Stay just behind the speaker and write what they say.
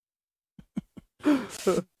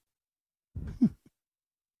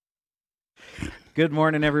Good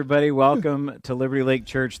morning, everybody. Welcome to Liberty Lake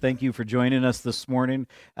Church. Thank you for joining us this morning.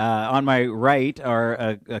 On my right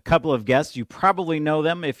are a couple of guests. You probably know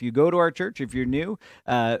them if you go to our church. If you're new,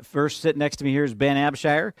 first sitting next to me here is Ben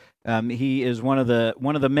Abshire. He is one of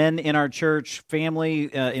the men in our church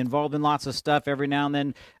family, involved in lots of stuff every now and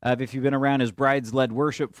then. If you've been around, his brides led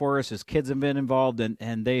worship for us. His kids have been involved,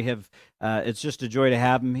 and they have. It's just a joy to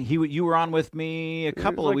have him. You were on with me a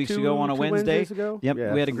couple of weeks ago on a Wednesday. Ago? Yep,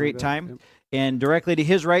 Yeah, we had a great time. Yep. And directly to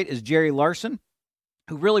his right is Jerry Larson,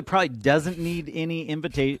 who really probably doesn't need any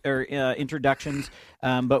introductions,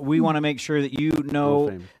 but we want to make sure that you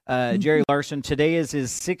know Jerry Larson. Today is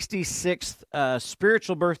his 66th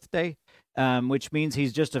spiritual birthday, which means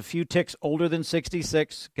he's just a few ticks older than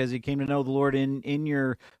 66 because he came to know the Lord in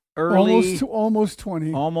your early... Almost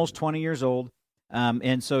 20. Almost 20 years old.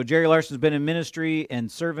 And so Jerry Larson's been in ministry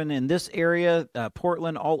and serving in this area,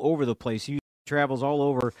 Portland, all over the place. He travels all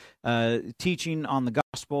over teaching on the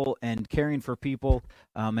gospel and caring for people,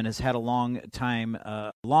 and has had a long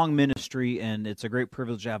ministry, and it's a great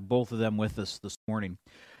privilege to have both of them with us this morning.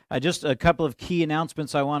 Just a couple of key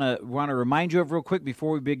announcements I want to remind you of real quick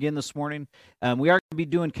before we begin this morning. We are going to be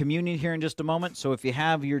doing communion here in just a moment, so if you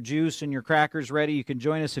have your juice and your crackers ready, you can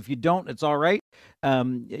join us. If you don't, it's all right.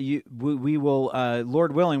 We will,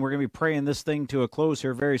 Lord willing, we're going to be praying this thing to a close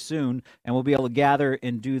here very soon, and we'll be able to gather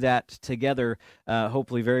and do that together,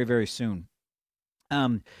 hopefully very, very soon.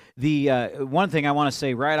 The one thing I want to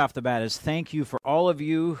say right off the bat is thank you for all of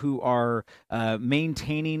you who are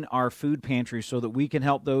maintaining our food pantry so that we can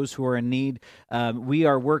help those who are in need. We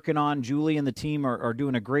are working on, Julie and the team are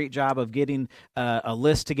doing a great job of getting a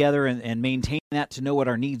list together and maintaining that to know what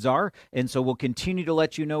our needs are. And so we'll continue to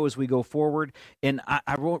let you know as we go forward. And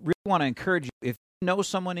I really want to encourage you, if you know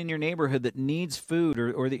someone in your neighborhood that needs food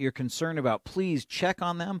or that you're concerned about, please check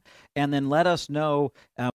on them and then let us know,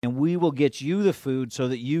 and we will get you the food so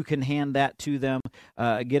that you can hand that to them,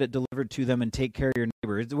 get it delivered to them, and take care of your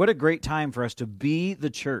neighbor. What a great time for us to be the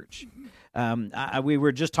church. We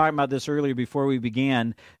were just talking about this earlier before we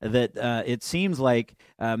began, that it seems like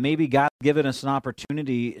maybe God's given us an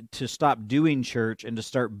opportunity to stop doing church and to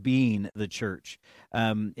start being the church.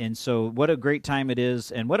 And so what a great time it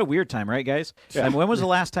is, and what a weird time, right, guys? Yeah. When was the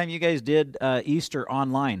last time you guys did Easter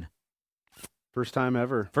online? First time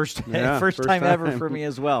ever. First time ever for me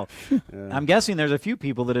as well. Yeah. I'm guessing there's a few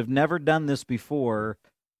people that have never done this before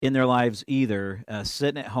in their lives either,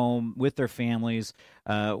 sitting at home with their families,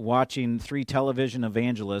 watching 3 television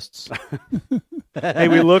evangelists. Hey,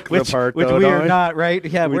 we look the part, which though, we don't are we? not, right?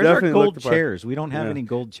 Yeah, We where's our definitely look gold the part. chairs? We don't have Yeah. any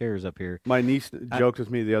gold chairs up here. My niece joked with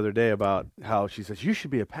me the other day about how she says, you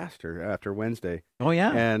should be a pastor after Wednesday. Oh,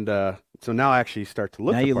 yeah. And so now I actually start to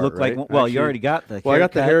look Now the you part, look like, right? well, Actually, you already got the Well, I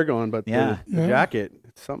got the haircut. hair going, but Yeah. the jacket,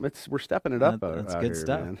 we're stepping it up That's out good here,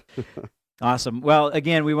 stuff. man. Awesome. Well,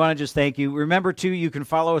 again, we want to just thank you. Remember, too, you can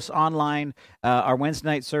follow us online. Our Wednesday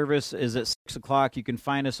night service is at 6 o'clock. You can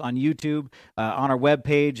find us on YouTube, on our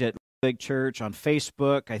webpage at Lake Church, on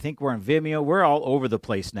Facebook. I think we're on Vimeo. We're all over the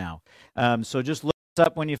place now. So just look us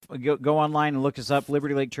up when you go online and look us up,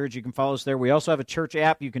 Liberty Lake Church. You can follow us there. We also have a church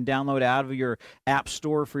app you can download out of your app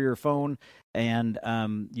store for your phone, and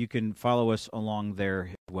you can follow us along there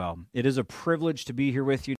as well. It is a privilege to be here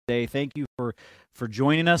with you today. Thank you for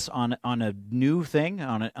joining us on a new thing,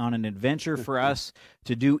 on an adventure for us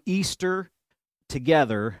to do Easter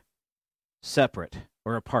together, separate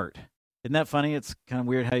or apart. Isn't that funny? It's kind of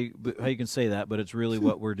weird how you can say that, but it's really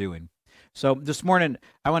what we're doing. So this morning,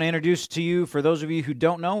 I want to introduce to you, for those of you who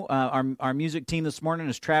don't know, our music team this morning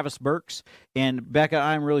is Travis Burks. And Becca,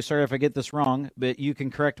 I'm really sorry if I get this wrong, but you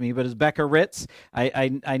can correct me, but it's Becca Ritz.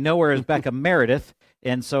 I know her as Becca Meredith,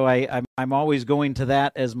 and so I'm always going to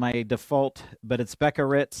that as my default, but it's Becca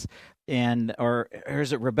Ritz. Or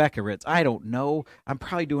is it Rebecca Ritz? I don't know. I'm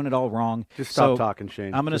probably doing it all wrong. Just stop talking,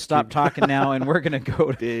 Shane. I'm going to Just stop keep- talking now, and we're going to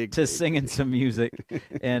go Dig, to dig. singing some music.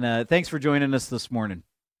 And thanks for joining us this morning.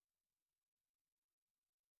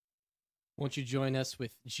 Won't you join us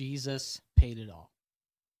with Jesus Paid It All?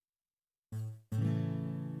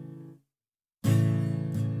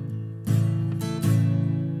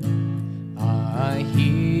 I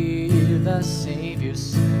hear the Savior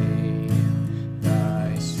say,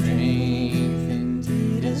 thy strength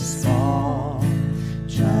indeed is small.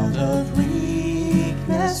 Child of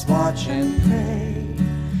weakness, watch and pray.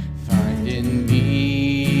 Find in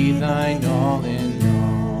me thine all in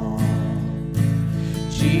all.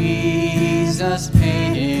 Jesus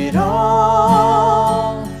paid it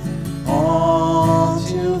all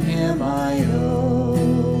to him I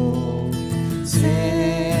owe.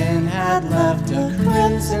 Sin had left a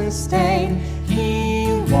crimson stain, he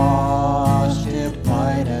washed it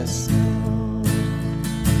white as snow.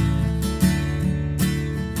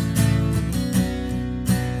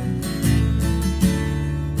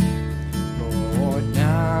 Lord,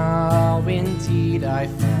 now indeed I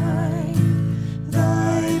find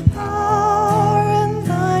thy power and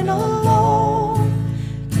thine alone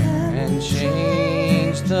can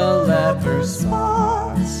change the leper's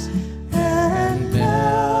spots and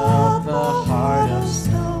melt the heart of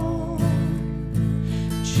stone.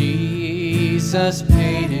 Jesus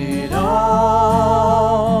paid it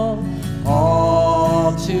all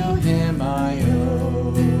to him I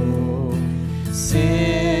owe.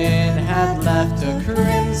 Sin had left a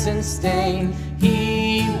crimson stain,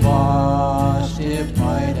 he washed it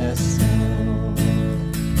white as snow.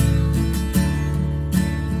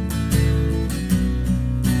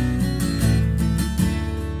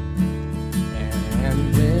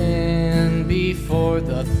 And when before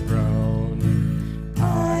the throne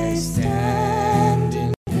I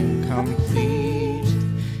stand incomplete,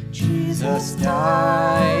 Jesus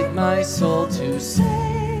died my soul to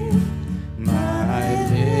save, my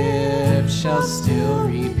lips shall still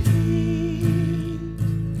repeat.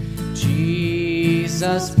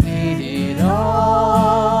 Jesus paid it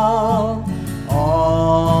all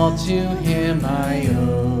to him I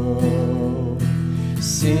owe.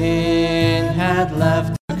 Sin had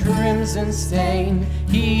left a crimson stain,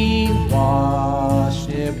 he washed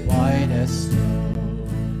it white as snow.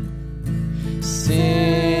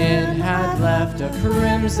 Sin had left a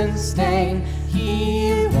crimson stain,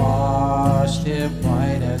 he washed it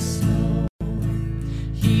white as snow.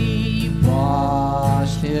 He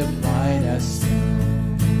washed it white as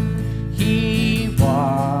snow. He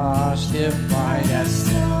washed it white as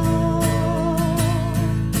snow.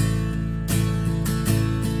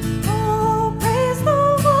 Oh, praise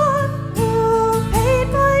the one who paid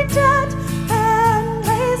my debt and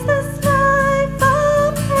raised this life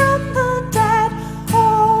up from the dead.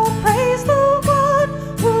 Oh, praise the one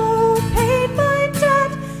who paid my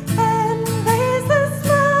debt and raised this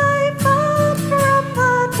life up from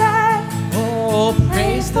the dead. Oh,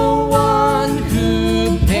 praise the one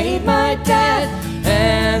who paid my debt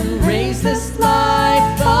and raised this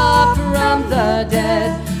life up from the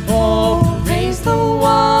dead. Oh, praise the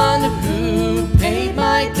one who paid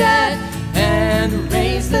my debt and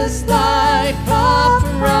raised this life up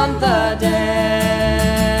from the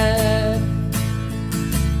dead.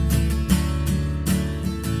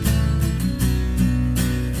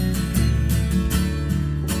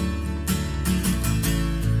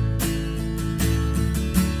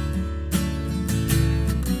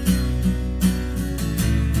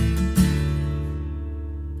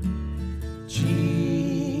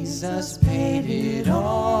 Jesus paid it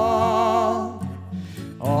all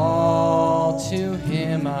to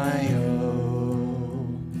him I owe.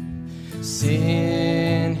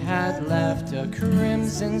 Sin had left a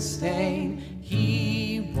crimson stain,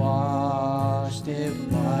 he washed it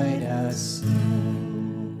white as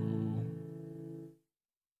snow.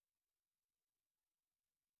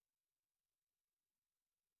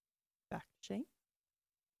 Back to Shane.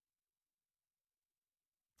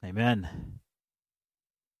 Amen.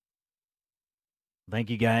 Thank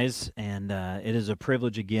you, guys, and it is a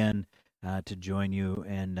privilege again to join you.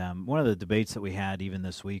 And one of the debates that we had even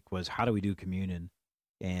this week was how do we do communion,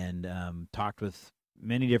 and talked with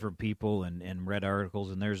many different people and read articles.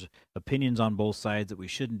 And there's opinions on both sides that we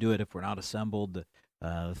shouldn't do it if we're not assembled.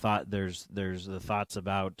 There's the thoughts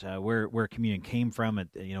about where communion came from.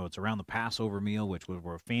 It's around the Passover meal, which was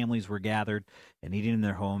where families were gathered and eating in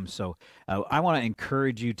their homes. So I want to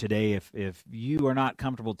encourage you today, if you are not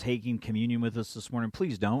comfortable taking communion with us this morning,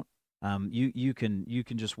 please don't. You can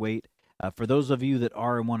just wait. For those of you that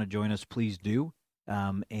are and want to join us, please do.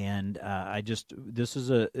 It's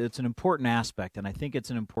an important aspect, and I think it's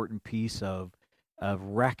an important piece of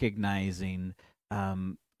recognizing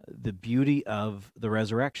the beauty of the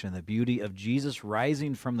resurrection, the beauty of Jesus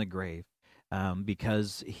rising from the grave,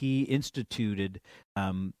 because he instituted,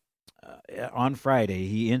 on Friday,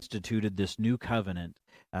 he instituted this new covenant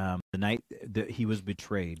the night that he was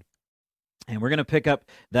betrayed. And we're going to pick up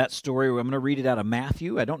that story. I'm going to read it out of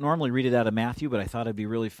Matthew. I don't normally read it out of Matthew, but I thought it'd be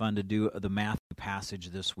really fun to do the Matthew passage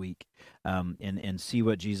this week and see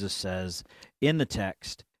what Jesus says in the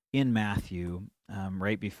text in Matthew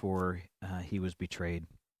right before he was betrayed.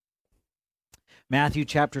 Matthew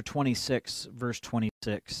chapter 26, verse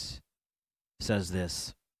 26 says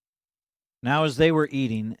this. Now as they were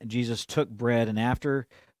eating, Jesus took bread, and after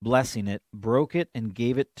blessing it, broke it and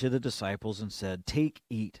gave it to the disciples and said, "Take,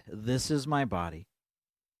 eat, this is my body."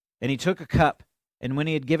 And he took a cup, And when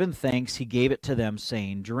he had given thanks, he gave it to them,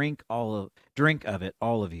 saying, Drink of it,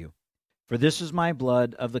 all of you. For this is my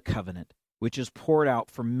blood of the covenant, which is poured out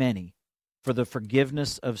for many for the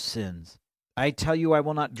forgiveness of sins. I tell you, I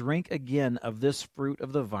will not drink again of this fruit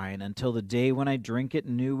of the vine until the day when I drink it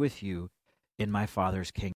new with you in my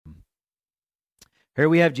Father's kingdom. Here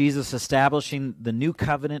we have Jesus establishing the new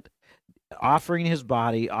covenant, offering his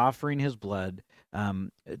body, offering his blood,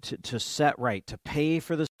 to set right, to pay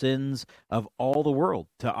for the sins of all the world,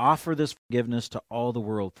 to offer this forgiveness to all the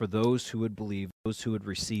world for those who would believe, those who would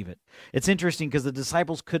receive it. It's interesting because the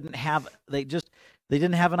disciples they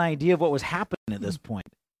didn't have an idea of what was happening at this point.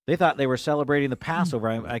 They thought they were celebrating the Passover.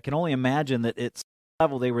 I can only imagine that at some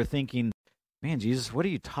level they were thinking, man, Jesus, what are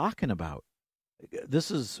you talking about?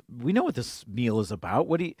 We know what this meal is about.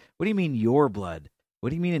 What do you mean your blood? What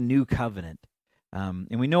do you mean a new covenant?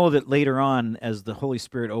 And we know that later on, as the Holy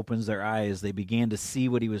Spirit opens their eyes, they began to see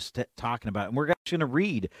what he was talking about. And we're actually going to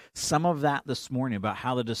read some of that this morning about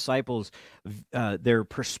how the disciples, their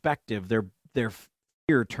perspective, their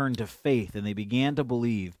fear turned to faith, and they began to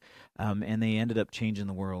believe, and they ended up changing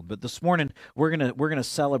the world. But this morning, we're gonna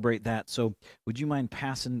celebrate that. So would you mind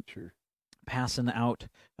passing out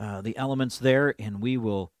the elements there, and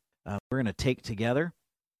we're going to take together.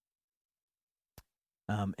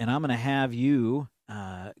 And I'm going to have you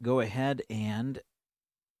go ahead and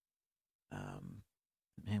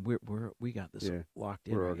man, we got this locked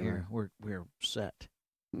in right here. We're set.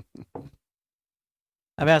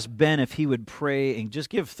 I've asked Ben if he would pray and just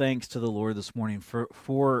give thanks to the Lord this morning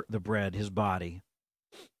for the bread, his body.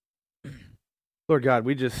 Lord God,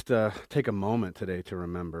 we just take a moment today to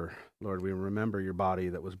remember. Lord, we remember your body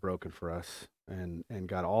that was broken for us. And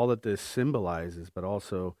God, all that this symbolizes, but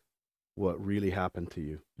also what really happened to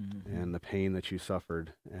you and the pain that you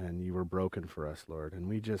suffered, and you were broken for us, Lord. And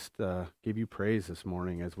we just give you praise this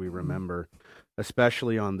morning as we remember,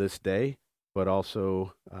 especially on this day, but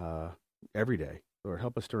also every day. Lord,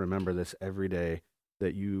 help us to remember this every day,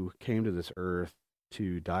 that you came to this earth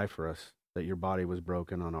to die for us, that your body was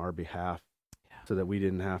broken on our behalf, so that we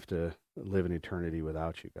didn't have to live in eternity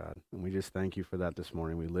without you, God. And we just thank you for that this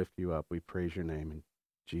morning. We lift you up. We praise your name in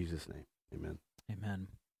Jesus' name. Amen. Amen.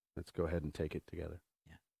 Let's go ahead and take it together.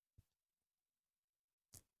 Yeah.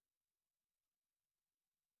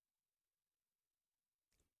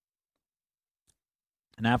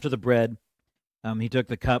 And after the bread, he took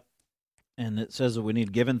the cup, and it says that when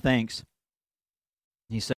he'd given thanks,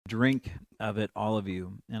 he said, "Drink of it, all of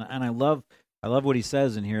you." And I love what he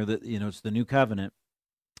says in here, that it's the new covenant,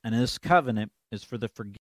 and this covenant is for the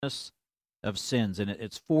forgiveness of sins, and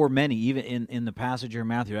it's for many. Even in the passage here,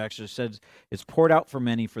 Matthew actually says it's poured out for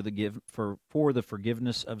many for the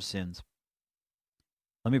forgiveness of sins.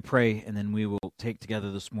 Let me pray, and then we will take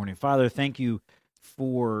together this morning. Father, thank you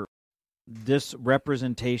for this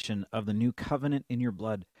representation of the new covenant in your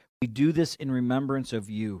blood. We do this in remembrance of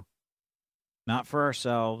you, not for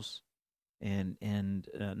ourselves, and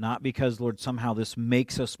not because, Lord, somehow this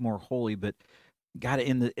makes us more holy, but God,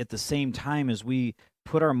 at the same time as we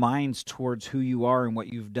put our minds towards who you are and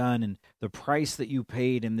what you've done and the price that you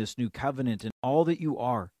paid in this new covenant and all that you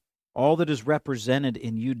are, all that is represented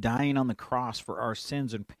in you dying on the cross for our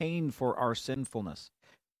sins and paying for our sinfulness,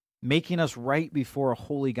 making us right before a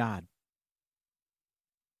holy God.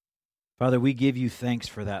 Father, we give you thanks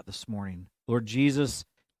for that this morning. Lord Jesus,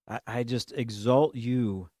 I just exalt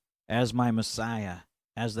you as my Messiah,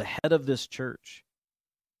 as the head of this church,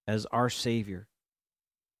 as our Savior,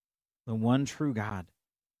 the one true God.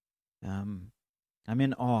 I'm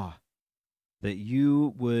in awe that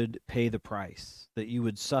you would pay the price, that you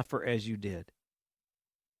would suffer as you did,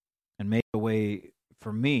 and make a way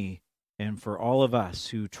for me and for all of us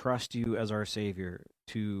who trust you as our Savior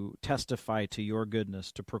to testify to your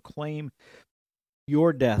goodness, to proclaim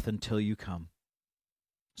your death until you come.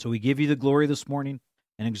 So we give you the glory this morning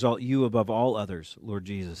and exalt you above all others, Lord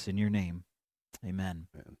Jesus, in your name. Amen.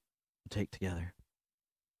 Amen. Take together.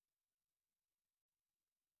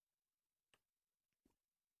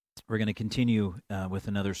 We're going to continue with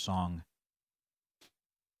another song.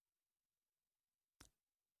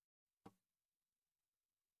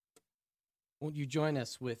 Won't you join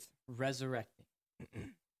us with Resurrecting?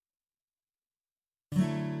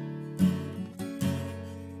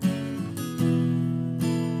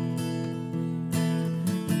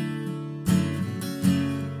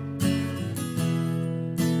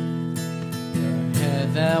 The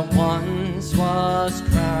head that once was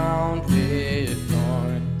crowned with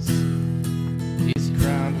thorns is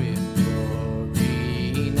crowned with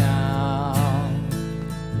glory now.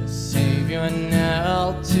 The Savior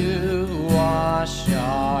knelt to wash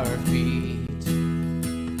our feet.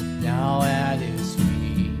 Now at his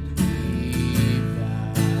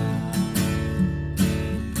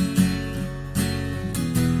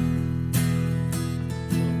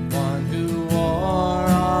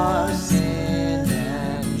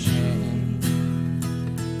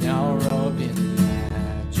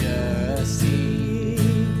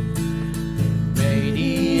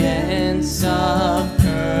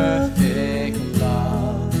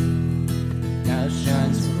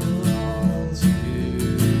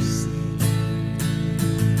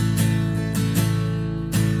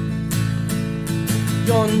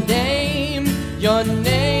Your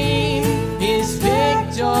name is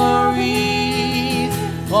victory.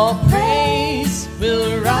 All praise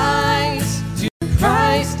will rise to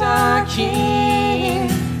Christ our King.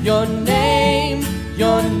 Your name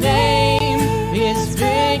is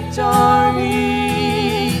victory.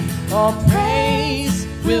 All praise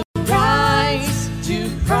will rise to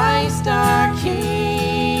Christ our King.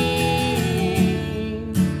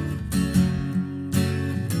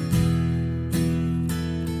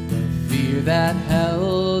 The fear that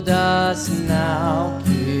held us now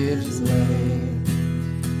gives way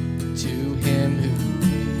to Him who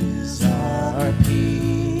is our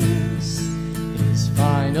peace. His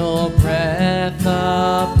final breath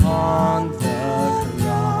upon the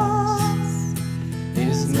cross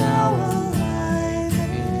is now alive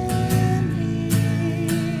in me.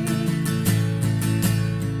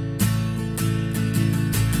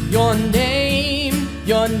 Your name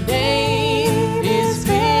is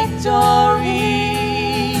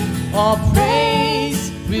victory. All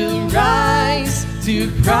praise will rise to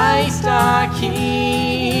Christ our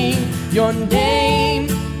King. Your name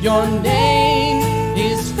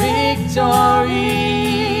is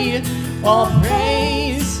victory. All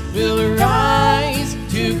praise will rise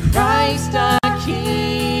to Christ our King.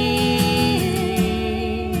 By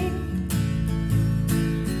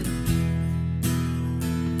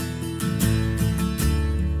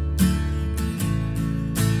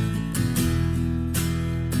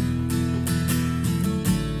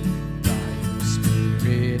your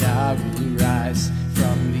Spirit I will rise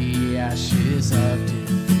from the ashes of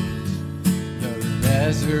defeat. The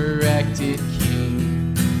resurrected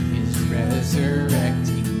King is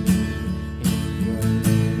resurrecting me. In your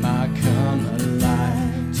name I come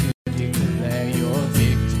alive to declare your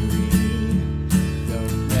victory. The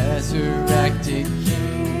resurrected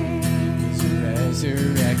King is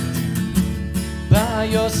resurrecting me. By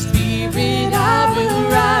your Spirit I will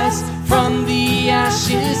rise from the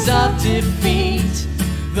ashes of defeat.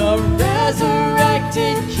 The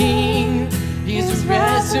resurrected King is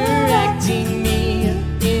resurrecting me.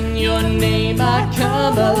 In your name I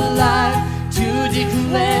come alive to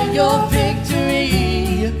declare your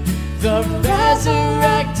victory. The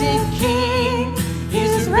resurrected King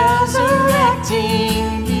is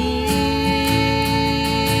resurrecting me.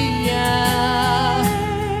 Yeah.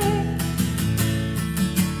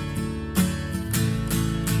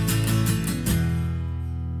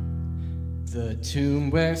 The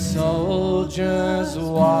tomb where soldiers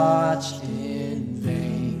watched in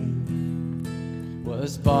vain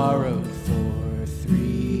was borrowed for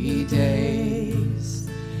 3 days.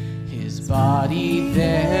 His body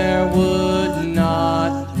there would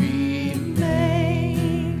not remain.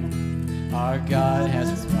 Our God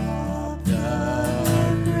has robbed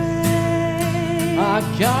the grave. Our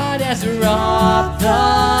God has robbed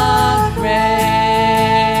the grave.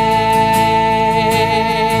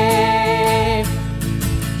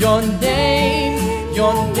 Your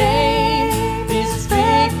name is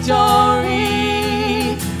victory.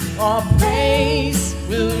 All praise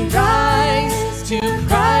will rise to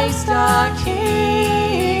Christ our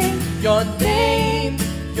King. Your name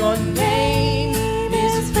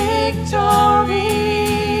is victory.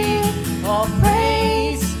 All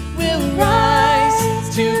praise will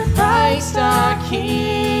rise to Christ our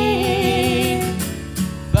King.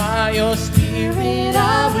 By your Spirit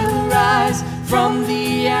I will rise from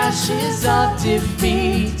the ashes of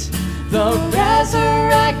defeat. The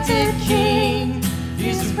resurrected King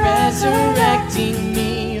is resurrecting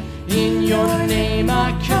me. In your name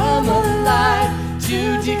I come alive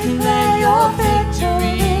to declare your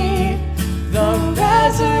victory. The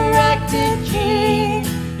resurrected King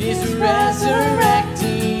is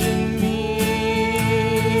resurrecting me.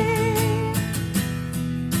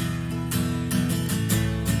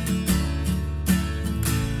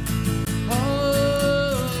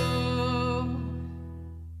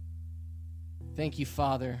 Thank you,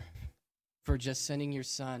 Father, for just sending your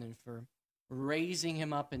Son and for raising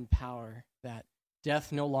him up in power, that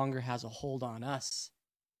death no longer has a hold on us,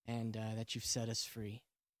 and that you've set us free,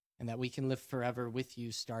 and that we can live forever with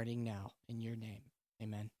you starting now. In your name,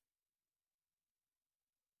 amen.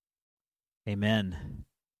 Amen.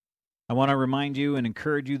 I want to remind you and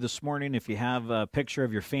encourage you this morning, if you have a picture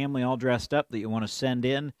of your family all dressed up that you want to send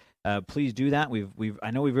in, please do that.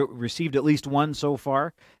 I know we've received at least one so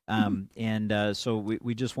far, so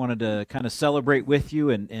we just wanted to kind of celebrate with you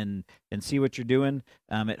and see what you're doing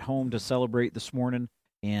at home to celebrate this morning.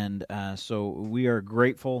 And so we are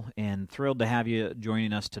grateful and thrilled to have you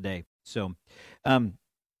joining us today. So,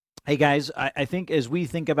 hey guys, I think as we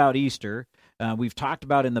think about Easter, we've talked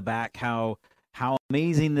about in the back how how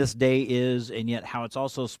amazing this day is, and yet how it's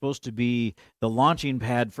also supposed to be the launching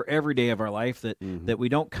pad for every day of our life, that we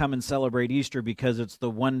don't come and celebrate Easter because it's the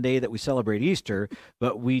one day that we celebrate Easter,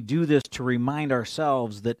 but we do this to remind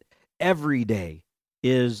ourselves that every day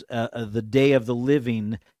is the day of the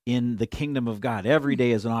living in the kingdom of God. Every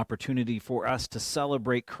day is an opportunity for us to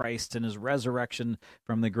celebrate Christ and his resurrection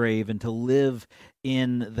from the grave and to live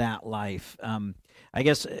in that life. I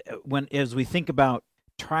guess as we think about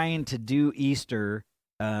trying to do Easter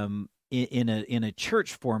in a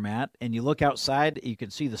church format, and you look outside, you can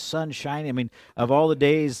see the sun shining. I mean, of all the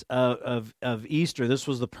days of Easter, this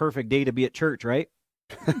was the perfect day to be at church, right?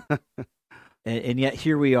 And yet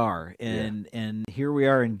here we are, and here we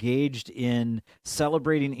are engaged in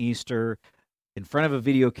celebrating Easter in front of a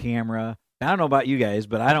video camera. I don't know about you guys,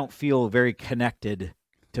 but I don't feel very connected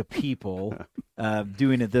to people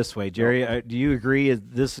doing it this way. Jerry, do you agree?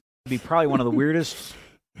 This would be probably one of the weirdest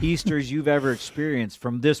Easters you've ever experienced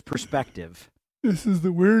from this perspective. This is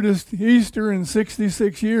the weirdest Easter in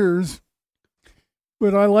 66 years.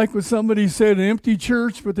 But I like what somebody said, an empty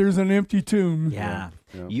church, but there's an empty tomb. Yeah.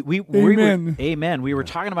 Yeah. Amen. We were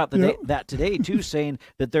talking about that today, too, saying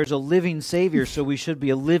that there's a living Savior, so we should be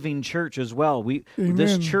a living church as well.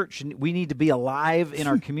 This church, we need to be alive in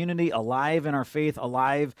our community, alive in our faith,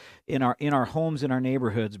 alive in our homes, in our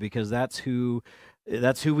neighborhoods, because that's who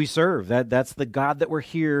we serve. That's the God that we're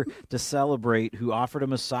here to celebrate, who offered a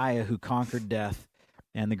Messiah, who conquered death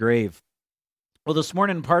and the grave. Well, this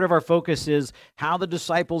morning, part of our focus is how the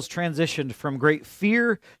disciples transitioned from great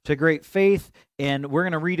fear to great faith, and we're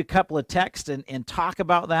going to read a couple of texts and talk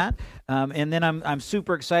about that. And then I'm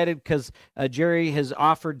super excited because Jerry has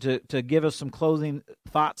offered to give us some closing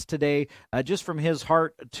thoughts today, just from his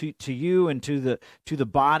heart to you and to the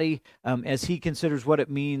body, as he considers what it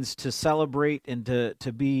means to celebrate and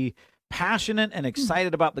to be passionate and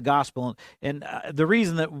excited about the gospel. And the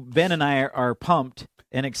reason that Ben and I are pumped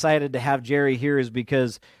and excited to have Jerry here is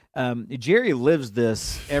because Jerry lives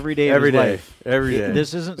this every day of his life. Every day.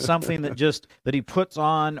 This isn't something that he puts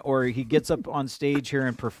on or he gets up on stage here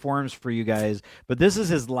and performs for you guys, but this is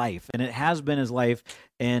his life, and it has been his life,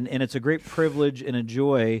 and it's a great privilege and a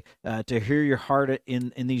joy to hear your heart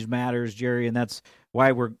in these matters, Jerry, and that's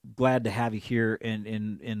why we're glad to have you here,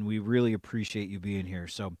 and we really appreciate you being here.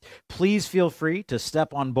 So please feel free to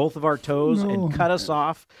step on both of our toes and cut us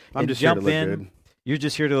off I'm and just jump here to look in. good. You're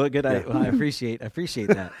just here to look good. Yeah. I appreciate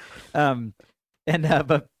that.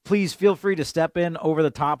 But please feel free to step in over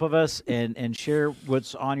the top of us and share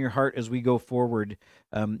what's on your heart as we go forward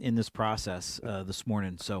in this process this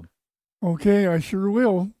morning. So, Okay, I sure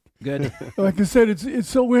will. good. Like I said, it's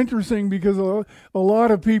so interesting because a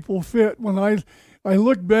lot of people fit. When I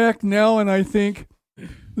look back now and I think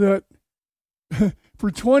that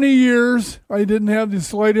for 20 years I didn't have the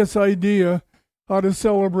slightest idea how to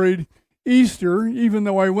celebrate Easter, even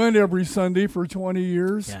though I went every Sunday for 20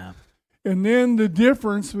 years. Yeah. And then the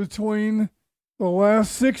difference between the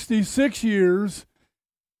last 66 years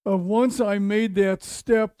of once I made that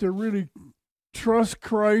step to really trust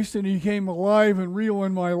Christ and he came alive and real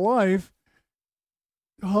in my life,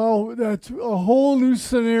 how that's a whole new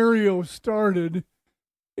scenario started.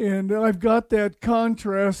 And I've got that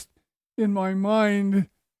contrast in my mind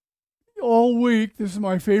all week. This is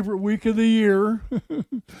my favorite week of the year.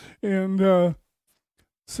 And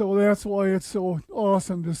so that's why it's so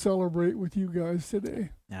awesome to celebrate with you guys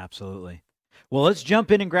today. Absolutely. Well, let's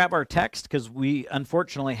jump in and grab our text because we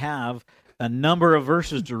unfortunately have a number of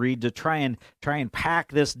verses to read to try and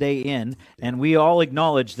pack this day in, and we all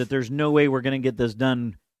acknowledge that there's no way we're going to get this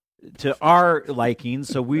done to our liking.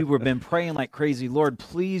 So we've been praying like crazy. Lord,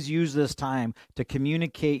 please use this time to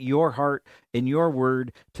communicate your heart and your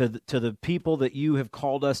word to the people that you have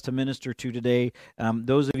called us to minister to today,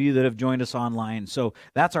 those of you that have joined us online. So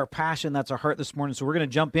that's our passion, that's our heart this morning. So we're going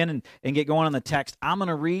to jump in and get going on the text. I'm going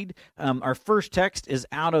to read. Our first text is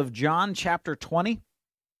out of John chapter 20.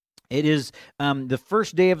 It is the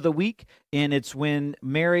first day of the week, and it's when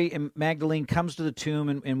Mary and Magdalene comes to the tomb,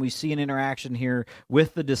 and we see an interaction here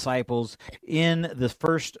with the disciples in the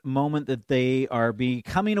first moment that they are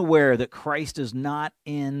becoming aware that Christ is not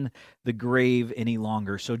in the grave any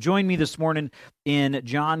longer. So join me this morning in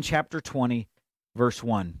John chapter 20, verse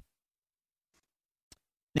 1.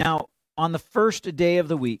 Now, on the first day of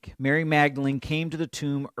the week, Mary Magdalene came to the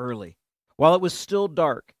tomb early, while it was still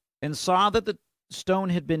dark, and saw that the stone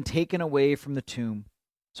had been taken away from the tomb.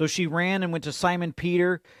 So she ran and went to Simon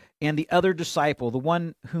Peter and the other disciple, the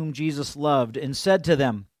one whom Jesus loved, and said to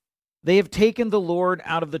them, "They have taken the Lord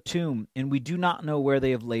out of the tomb, and we do not know where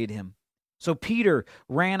they have laid him." So Peter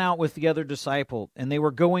ran out with the other disciple, and they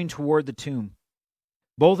were going toward the tomb.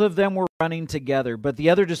 Both of them were running together, but the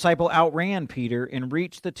other disciple outran Peter and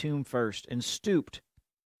reached the tomb first and stooping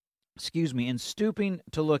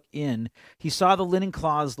to look in, he saw the linen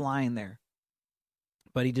cloths lying there,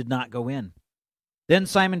 but he did not go in. Then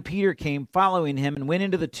Simon Peter came following him and went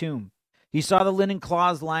into the tomb. He saw the linen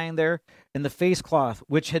cloths lying there and the face cloth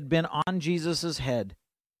which had been on Jesus' head,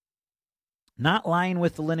 not lying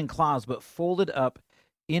with the linen cloths, but folded up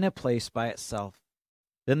in a place by itself.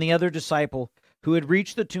 Then the other disciple, who had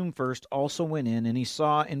reached the tomb first, also went in, and he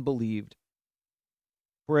saw and believed.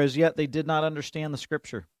 For as yet they did not understand the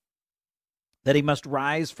scripture, that he must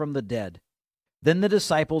rise from the dead. Then the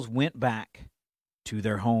disciples went back to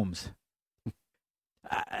their homes.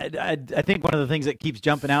 I think one of the things that keeps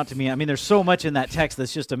jumping out to me, I mean, there's so much in that text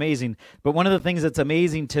that's just amazing, but one of the things that's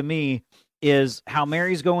amazing to me is how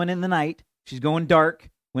Mary's going in the night. She's going dark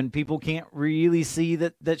when people can't really see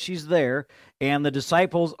that she's there, and the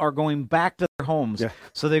disciples are going back to their homes. Yeah.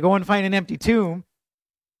 So they go and find an empty tomb,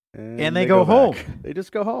 and they go go home. back. They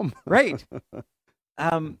just go home. Right.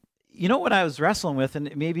 You know what I was wrestling with,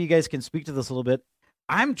 and maybe you guys can speak to this a little bit.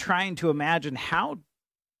 I'm trying to imagine how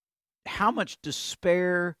much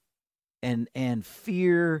despair and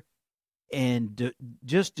fear and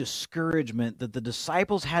just discouragement that the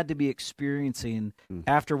disciples had to be experiencing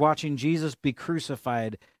after watching Jesus be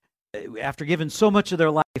crucified, after giving so much of their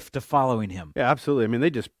life to following him. Yeah, absolutely. I mean, they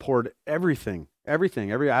just poured everything,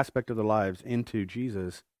 every aspect of their lives into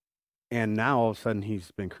Jesus. And now all of a sudden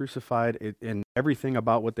he's been crucified, and everything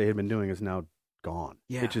about what they had been doing is now gone.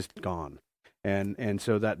 Yeah. It's just gone. And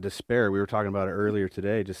so that despair, we were talking about it earlier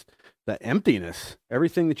today, just that emptiness,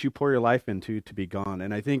 everything that you pour your life into to be gone.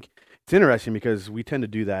 And I think it's interesting because we tend to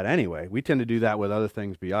do that anyway. We tend to do that with other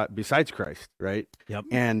things besides Christ, right? Yep.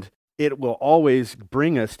 And it will always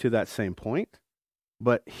bring us to that same point.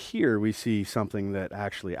 But here we see something that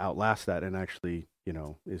actually outlasts that and actually,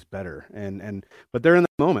 is better. But they're in the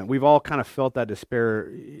moment. We've all kind of felt that despair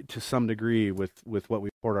to some degree with what we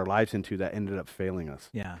poured our lives into that ended up failing us.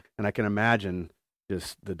 Yeah. And I can imagine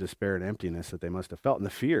just the despair and emptiness that they must have felt, and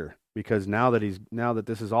the fear, because now that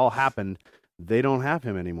this has all happened, they don't have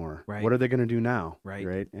him anymore. Right. What are they going to do now?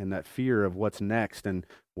 Right. And that fear of what's next, and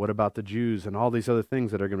what about the Jews, and all these other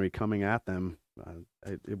things that are going to be coming at them.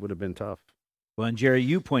 It would have been tough. Well, and Jerry,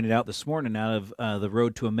 you pointed out this morning out of the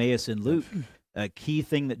road to Emmaus in Luke, a key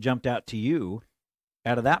thing that jumped out to you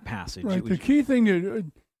out of that passage. Right. The key thing that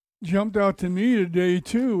jumped out to me today,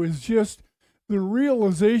 too, is just the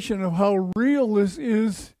realization of how real this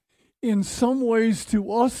is in some ways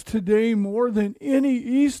to us today more than any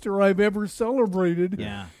Easter I've ever celebrated.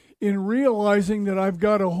 Yeah. In realizing that we've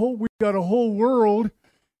got a whole world,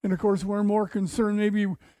 and of course we're more concerned maybe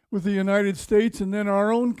with the United States and then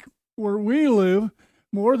our own, where we live,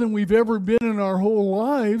 more than we've ever been in our whole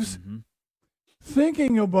lives. Mm-hmm.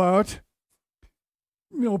 Thinking about,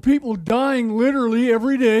 people dying literally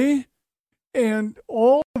every day, and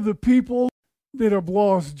all of the people that have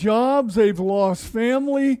lost jobs, they've lost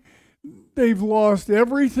family, they've lost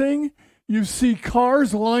everything. You see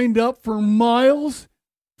cars lined up for miles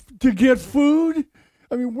to get food.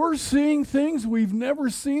 I mean, we're seeing things we've never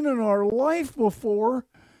seen in our life before.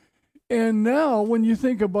 And now when you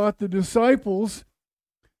think about the disciples,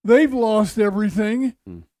 they've lost everything.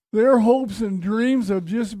 Their hopes and dreams have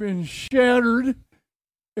just been shattered,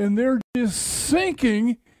 and they're just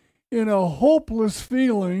sinking in a hopeless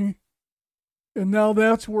feeling. And now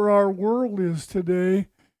that's where our world is today.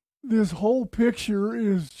 This whole picture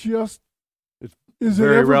is just, is it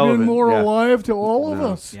ever been more alive to all of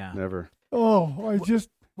us? Yeah. Never. Oh,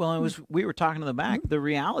 Well, we were talking in the back. The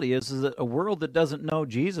reality is that a world that doesn't know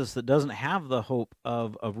Jesus, that doesn't have the hope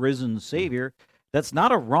of a risen Savior, that's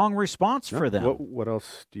not a wrong response for them. What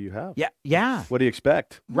else do you have? Yeah. What do you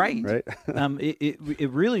expect? Right. Right. It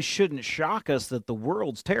really shouldn't shock us that the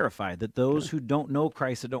world's terrified, that those who don't know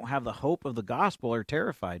Christ, that don't have the hope of the gospel, are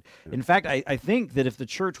terrified. In fact, I think that if the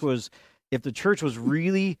church was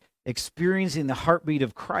really experiencing the heartbeat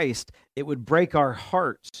of Christ, it would break our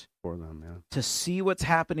hearts for them, to see what's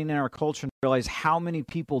happening in our culture and realize how many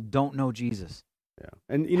people don't know Jesus. Yeah,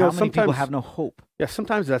 and how many people have no hope. Yeah,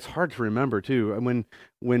 sometimes that's hard to remember too. And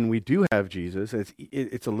when we do have Jesus,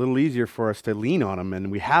 it's a little easier for us to lean on him,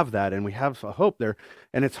 and we have that, and we have a hope there.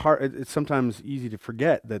 And it's hard. It's sometimes easy to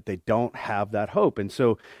forget that they don't have that hope, and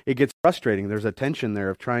so it gets frustrating. There's a tension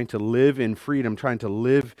there of trying to live in freedom, trying to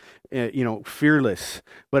live, fearless,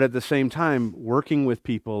 but at the same time working with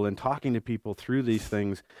people and talking to people through these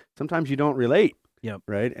things. Sometimes you don't relate. Yep.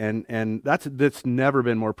 Right. And that's never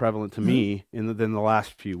been more prevalent to me than the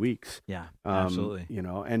last few weeks. Yeah, absolutely.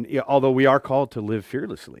 Although we are called to live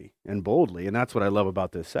fearlessly and boldly, and that's what I love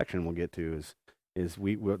about this section we'll get to is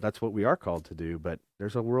that's what we are called to do. But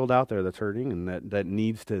there's a world out there that's hurting, and that they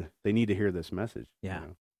need to hear this message. Yeah,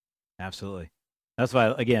 absolutely. That's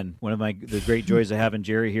why, again, one of the great joys of having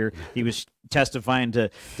Jerry here. He was testifying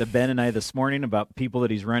to Ben and I this morning about people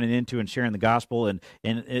that he's running into and sharing the gospel. And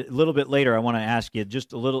a little bit later, I want to ask you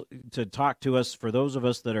just a little to talk to us for those of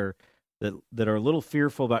us that are a little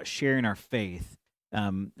fearful about sharing our faith.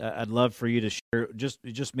 I'd love for you to share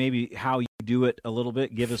just maybe how you do it a little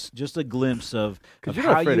bit. Give us just a glimpse of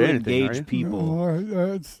how you engage people.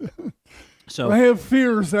 No, So I have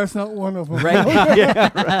fears. That's not one of them. Right? Yeah,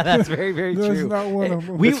 that's very, very That's true. not one of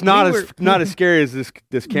them. It's not as scary as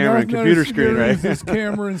this camera and computer screen, right? This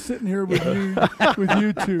camera and sitting here with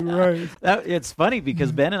you two, right? It's funny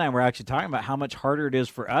because Ben and I were actually talking about how much harder it is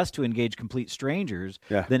for us to engage complete strangers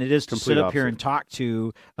than it is to sit up here and talk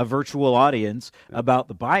to a virtual audience about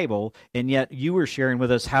the Bible. And yet you were sharing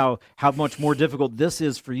with us how much more difficult this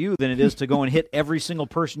is for you than it is to go and hit every single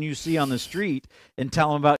person you see on the street and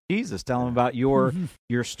tell them about Jesus, tell them about your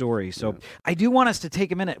story. So I do want us to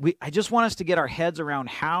take a minute. I just want us to get our heads around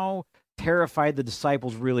how terrified the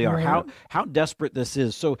disciples really are, how desperate this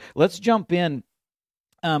is. So let's jump in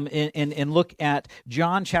and look at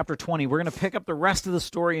John chapter 20. We're going to pick up the rest of the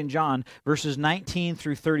story in John, verses 19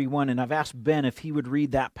 through 31, and I've asked Ben if he would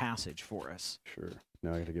read that passage for us. Sure.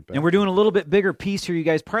 Now I got to get back. And we're doing a little bit bigger piece here, you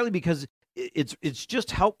guys, partly because it's just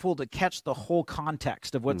helpful to catch the whole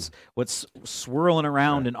context of what's swirling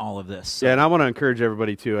around in all of this. So. Yeah, and I want to encourage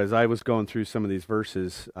everybody too. As I was going through some of these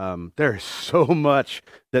verses, there is so much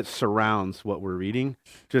that surrounds what we're reading.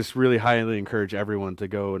 Just really highly encourage everyone to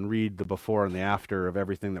go and read the before and the after of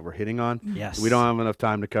everything that we're hitting on. Yes, we don't have enough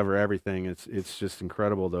time to cover everything. It's just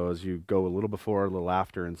incredible though as you go a little before, a little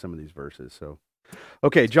after in some of these verses. So,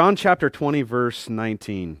 okay, John chapter 20, verse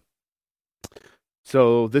 19.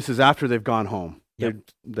 So this is after they've gone home, and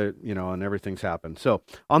everything's happened. So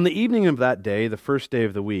on the evening of that day, the first day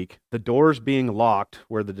of the week, the doors being locked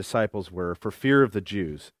where the disciples were for fear of the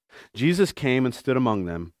Jews, Jesus came and stood among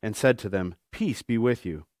them and said to them, "Peace be with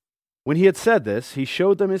you." When he had said this, he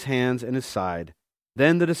showed them his hands and his side.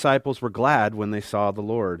 Then the disciples were glad when they saw the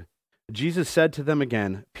Lord. Jesus said to them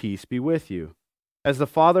again, "Peace be with you. As the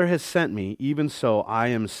Father has sent me, even so I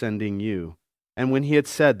am sending you." And when he had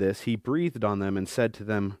said this, he breathed on them and said to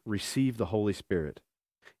them, "Receive the Holy Spirit.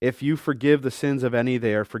 If you forgive the sins of any,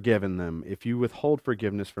 they are forgiven them. If you withhold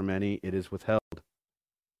forgiveness from any, it is withheld."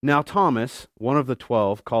 Now Thomas, one of the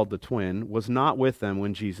 12, called the twin, was not with them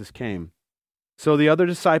when Jesus came. So the other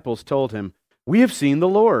disciples told him, "We have seen the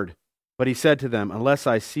Lord." But he said to them, "Unless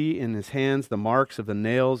I see in his hands the marks of the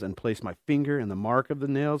nails, and place my finger in the mark of the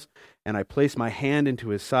nails, and I place my hand into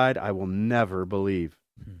his side, I will never believe."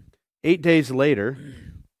 8 days later,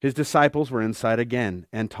 his disciples were inside again,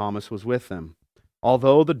 and Thomas was with them.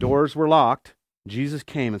 Although the doors were locked, Jesus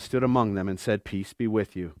came and stood among them and said, "Peace be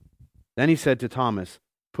with you." Then he said to Thomas,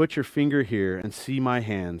 "Put your finger here and see my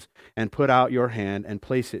hands, and put out your hand and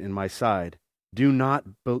place it in my side. Do not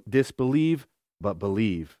disbelieve, but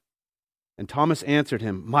believe." And Thomas answered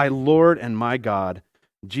him, "My Lord and my God."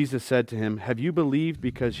 Jesus said to him, "Have you believed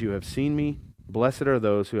because you have seen me? Blessed are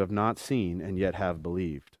those who have not seen and yet have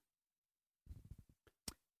believed."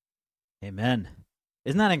 Amen.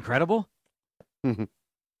 Isn't that incredible?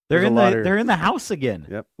 They're in the house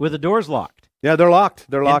again with the doors locked. Yeah, they're locked.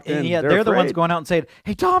 They're locked in. And yet they're the ones going out and saying,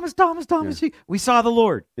 "Hey, Thomas, we saw the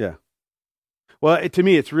Lord." Yeah. Well, to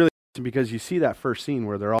me, it's really because you see that first scene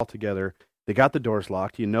where they're all together. They got the doors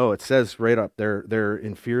locked. It says right up there, they're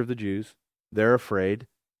in fear of the Jews. They're afraid.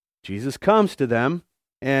 Jesus comes to them,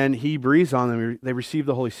 and he breathes on them. They receive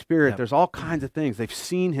the Holy Spirit. Yep. There's all kinds of things. They've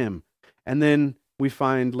seen him. And then we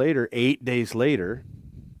find later, 8 days later,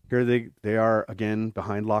 here they are again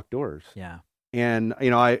behind locked doors. Yeah. And,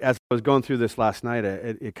 as I was going through this last night,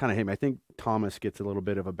 it kind of hit me. I think Thomas gets a little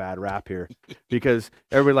bit of a bad rap here because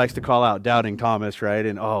everybody likes to call out Doubting Thomas, right?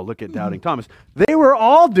 And, oh, look at Doubting Thomas. They were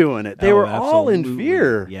all doing it. They were all in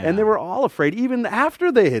fear. Yeah. And they were all afraid, even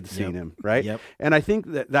after they had seen him, right? Yep. And I think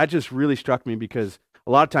that just really struck me because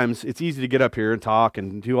a lot of times it's easy to get up here and talk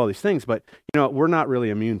and do all these things, but we're not really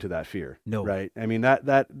immune to that fear. No. Right? I mean,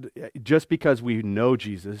 that just because we know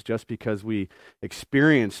Jesus, just because we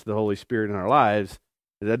experience the Holy Spirit in our lives,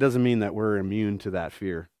 that doesn't mean that we're immune to that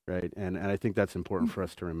fear, right? And I think that's important for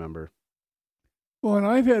us to remember. Well, and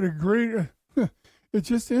I've had a great, it's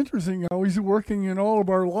just interesting how he's working in all of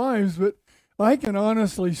our lives, but I can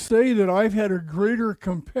honestly say that I've had a greater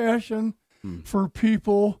compassion for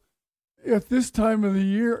people at this time of the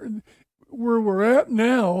year where we're at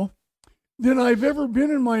now than I've ever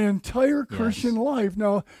been in my entire Christian life.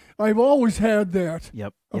 Now, I've always had that,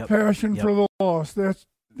 a passion for the lost.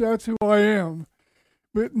 That's who I am.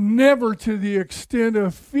 but never to the extent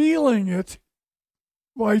of feeling it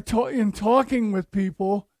in talking with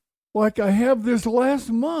people like I have this last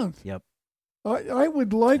month. Yep. I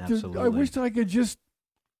would like to, I Absolutely. wish I could just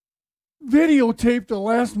videotape the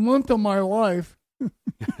last month of my life.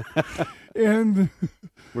 And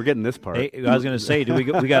We're getting this part. Hey, I was going to say, we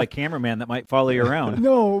got a cameraman that might follow you around.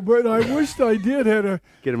 no, but I wished I did had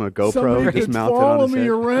Get him a somebody GoPro just could mounted follow on his me head.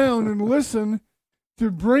 around and listen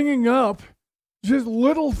to bringing up just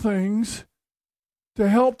little things to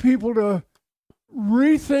help people to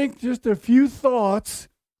rethink just a few thoughts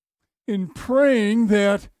in praying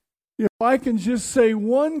that if I can just say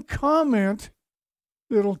one comment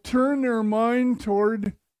that'll turn their mind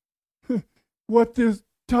toward what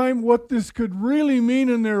this could really mean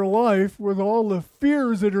in their life with all the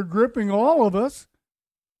fears that are gripping all of us.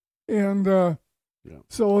 And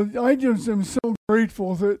so I just am so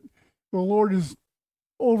grateful that the Lord has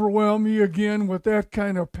overwhelmed me again with that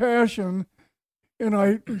kind of passion.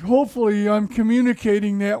 And hopefully I'm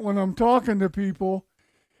communicating that when I'm talking to people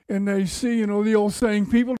and they see, the old saying,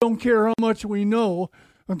 people don't care how much we know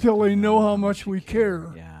until they know how much we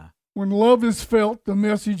care. Yeah. When love is felt, the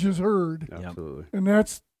message is heard. Absolutely. And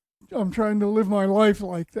I'm trying to live my life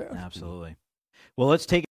like that. Absolutely. Well, let's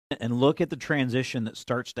take it and look at the transition that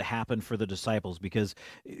starts to happen for the disciples, because,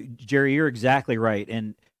 Jerry, you're exactly right.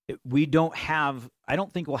 And I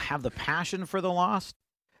don't think we'll have the passion for the lost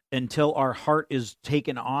until our heart is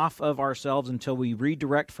taken off of ourselves, until we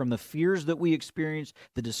redirect from the fears that we experience,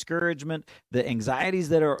 the discouragement, the anxieties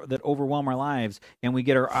that overwhelm our lives, and we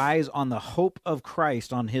get our eyes on the hope of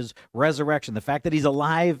Christ, on his resurrection, the fact that he's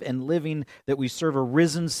alive and living, that we serve a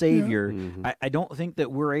risen Savior. Mm-hmm. I don't think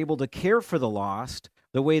that we're able to care for the lost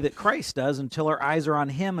the way that Christ does until our eyes are on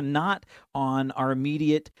him and not on our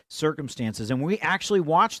immediate circumstances. And we actually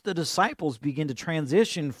watch the disciples begin to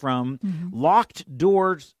transition from locked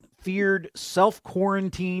doors, feared,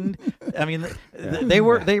 self-quarantined. I mean, they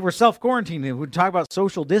were self-quarantined. We talk about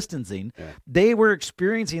social distancing. Yeah. They were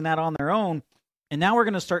experiencing that on their own. And now we're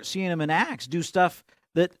going to start seeing them in Acts do stuff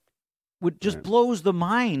that would just blows the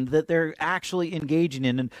mind that they're actually engaging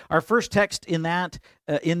in. And our first text in that,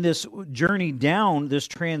 in this journey down, this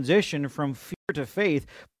transition from fear to faith,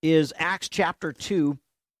 is Acts chapter 2,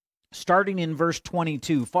 starting in verse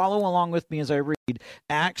 22. Follow along with me as I read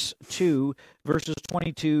Acts 2, verses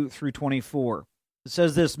 22 through 24. It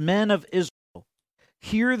says this: Men of Israel,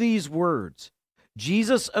 hear these words.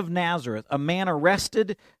 Jesus of Nazareth, a man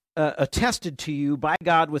attested to you by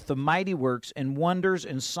God with the mighty works and wonders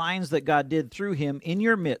and signs that God did through him in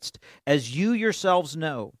your midst, as you yourselves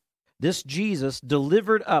know. This Jesus,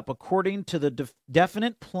 delivered up according to the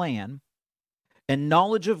definite plan and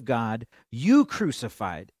knowledge of God, you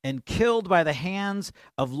crucified and killed by the hands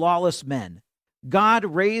of lawless men. God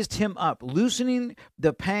raised him up, loosening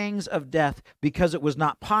the pangs of death, because it was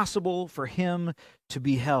not possible for him to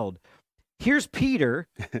be held. Here's Peter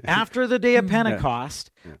after the day of Pentecost.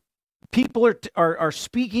 Yeah. People are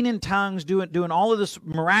speaking in tongues, doing all of this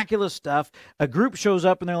miraculous stuff. A group shows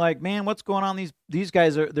up and they're like, "Man, what's going on? These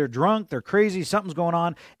guys they're drunk, they're crazy, something's going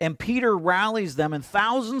on." And Peter rallies them, and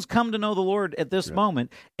thousands come to know the Lord at this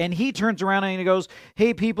moment. And he turns around and he goes,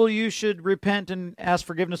 "Hey, people, you should repent and ask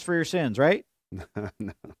forgiveness for your sins," right?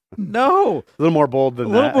 No. A little more bold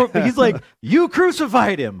than that. He's like, "You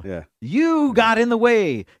crucified him. Yeah. You got in the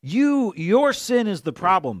way. Your sin is the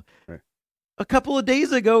problem." Right. A couple of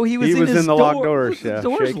days ago, he was in the locked doors. The Yeah,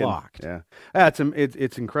 doors shaking. locked. Yeah,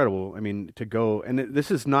 it's incredible. I mean, to go and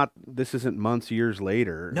this isn't months, years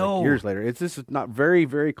later. No. like years later. This is not very,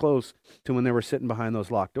 very close to when they were sitting behind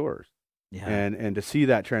those locked doors. Yeah. And to see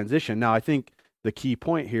that transition. Now, I think the key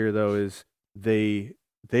point here, though, is they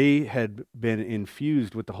had been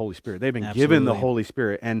infused with the Holy Spirit. They've been given the Absolutely. Holy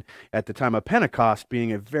Spirit, and at the time of Pentecost,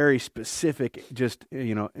 being a very specific, just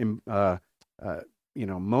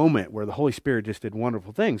moment where the Holy Spirit just did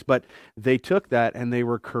wonderful things. But they took that and they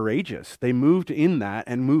were courageous. They moved in that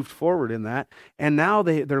and moved forward in that, and now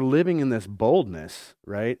they're living in this boldness,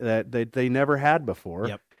 right? That they never had before.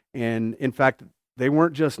 Yep. And in fact, they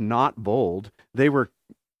weren't just not bold; they were.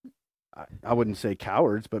 I wouldn't say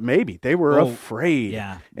cowards, but maybe they were afraid.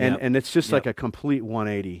 Yeah. And it's just Yep. like a complete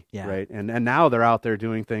 180, Yeah. right? And now they're out there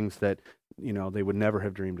doing things that, they would never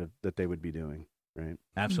have dreamed that they would be doing, right?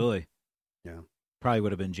 Absolutely. Yeah. Probably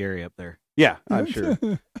would have been Jerry up there. Yeah, I'm sure.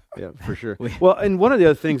 Yeah, for sure. We- Well, and one of the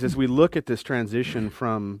other things as we look at this transition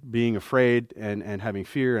from being afraid and having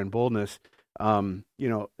fear and boldness,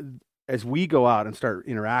 as we go out and start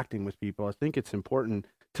interacting with people, I think it's important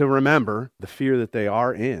to remember the fear that they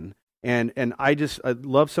are in, And I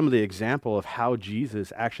love some of the example of how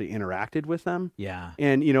Jesus actually interacted with them. Yeah.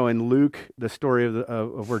 And, you know, in Luke, the story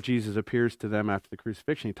of where Jesus appears to them after the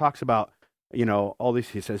crucifixion, he talks about, you know, all these,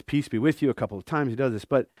 he says, peace be with you a couple of times. He does this.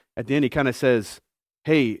 But at the end, he kind of says,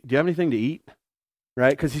 hey, do you have anything to eat?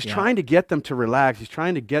 Right? Because he's trying to get them to relax. He's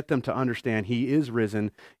trying to get them to understand he is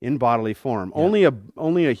risen in bodily form. Yeah.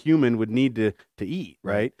 Only a human would need to eat,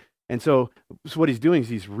 right? And so what he's doing is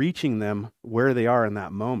he's reaching them where they are in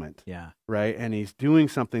that moment. Yeah. Right? And he's doing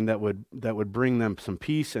something that would bring them some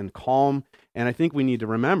peace and calm. And I think we need to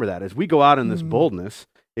remember that as we go out in this boldness,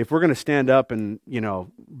 if we're going to stand up and, you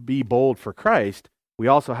know, be bold for Christ, we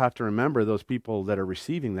also have to remember those people that are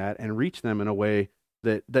receiving that and reach them in a way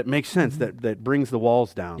that makes sense, that brings the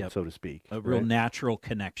walls down, so to speak. A real natural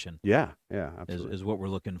connection. Yeah, absolutely. Is what we're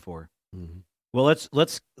looking for. Mm-hmm. Well,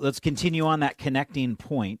 let's continue on that connecting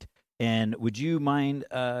point. And would you mind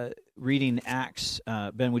reading Acts?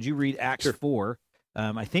 Ben, would you read Acts 4?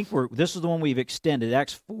 I think this is the one we've extended,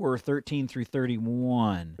 Acts 4:13 through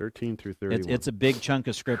 31. 13 through 31. It's a big chunk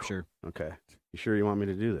of scripture. Okay. You sure you want me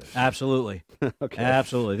to do this? Absolutely. Okay.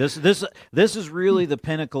 Absolutely. This is really the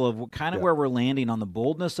pinnacle of kind of where we're landing on the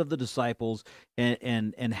boldness of the disciples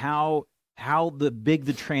and how big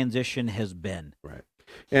the transition has been. Right.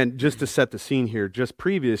 And just to set the scene here, just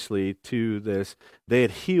previously to this, they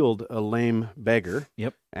had healed a lame beggar.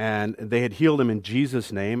 Yep. And they had healed him in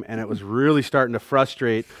Jesus' name, and it was really starting to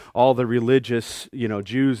frustrate all the religious, you know,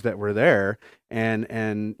 Jews that were there,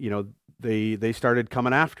 and you know, they started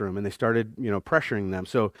coming after him, and they started, you know, pressuring them.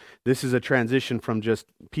 So this is a transition from just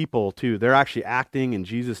people to they're actually acting in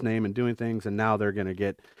Jesus' name and doing things, and now they're going to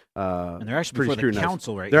get and they're actually before the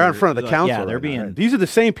council, right? They're in front of the council. Yeah, they're right being. now, right? These are the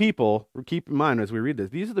same people. Keep in mind as we read this,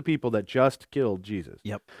 these are the people that just killed Jesus.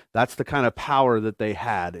 Yep. That's the kind of power that they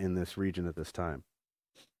had in this region at this time.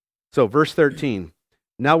 So, verse 13.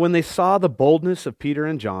 Now, when they saw the boldness of Peter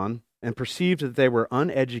and John and perceived that they were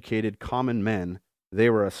uneducated common men, they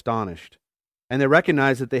were astonished, and they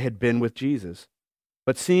recognized that they had been with Jesus.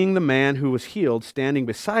 But seeing the man who was healed standing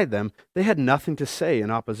beside them, they had nothing to say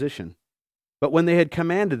in opposition. But when they had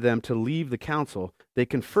commanded them to leave the council, they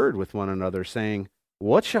conferred with one another, saying,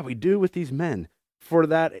 "What shall we do with these men? For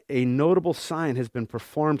that a notable sign has been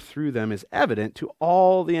performed through them is evident to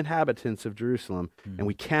all the inhabitants of Jerusalem, and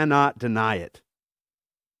we cannot deny it.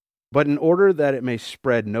 But in order that it may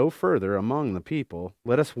spread no further among the people,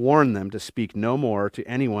 let us warn them to speak no more to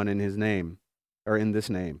anyone in his name, or in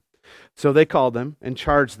this name." So they called them and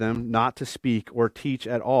charged them not to speak or teach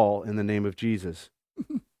at all in the name of Jesus.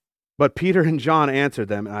 But Peter and John answered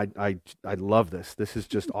them, and I love this. This is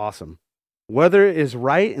just awesome. "Whether it is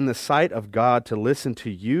right in the sight of God to listen to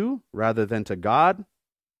you rather than to God,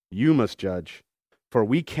 you must judge. For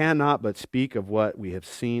we cannot but speak of what we have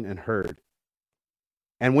seen and heard."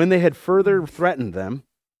 And when they had further threatened them,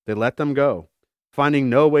 they let them go, finding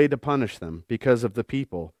no way to punish them because of the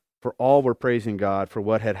people, for all were praising God for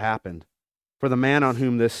what had happened. For the man on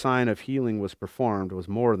whom this sign of healing was performed was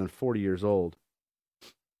more than 40 years old.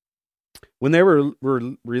 When they were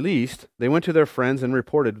released, they went to their friends and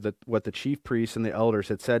reported what the chief priests and the elders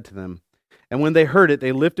had said to them. And when they heard it,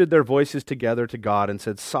 they lifted their voices together to God and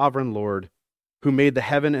said, "Sovereign Lord, who made the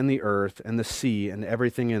heaven and the earth and the sea and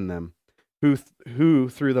everything in them, who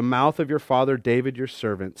through the mouth of your father David your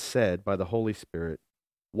servant said by the Holy Spirit,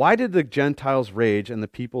 why did the Gentiles rage and the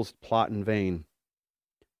peoples plot in vain?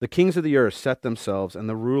 The kings of the earth set themselves, and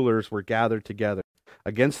the rulers were gathered together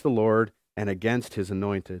against the Lord and against his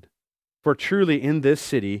anointed. For truly in this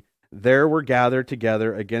city there were gathered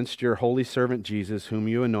together against your holy servant Jesus, whom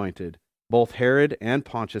you anointed, both Herod and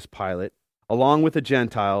Pontius Pilate, along with the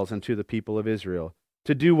Gentiles and to the people of Israel,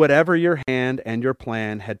 to do whatever your hand and your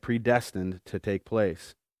plan had predestined to take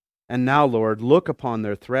place. And now, Lord, look upon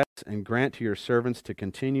their threats and grant to your servants to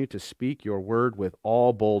continue to speak your word with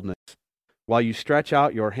all boldness, while you stretch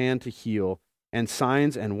out your hand to heal, and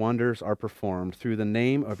signs and wonders are performed through the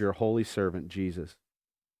name of your holy servant Jesus."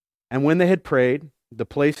 And when they had prayed, the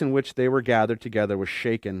place in which they were gathered together was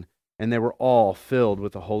shaken, and they were all filled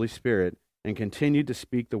with the Holy Spirit and continued to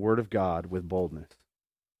speak the word of God with boldness.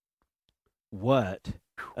 What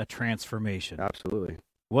a transformation. Absolutely.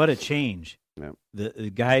 What a change. Yep. The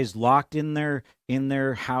guys locked in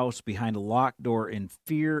their house behind a locked door in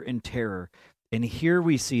fear and terror. And here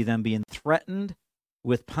we see them being threatened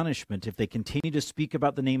with punishment if they continue to speak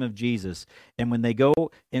about the name of Jesus. And when they go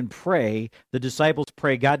and pray, the disciples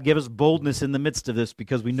pray, "God, give us boldness in the midst of this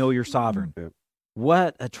because we know you're sovereign." Yep.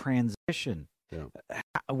 What a transition. Yep.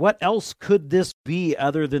 What else could this be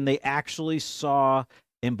other than they actually saw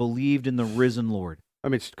and believed in the risen Lord? I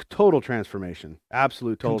mean, it's total transformation,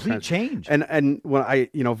 absolute total Complete change. And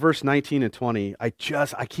when verse 19 and 20, I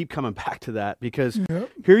keep coming back to that because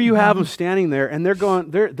Yep. here you have them standing there and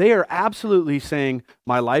they are absolutely saying,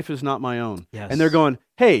 my life is not my own. Yes. And they're going,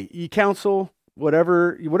 hey, you counsel,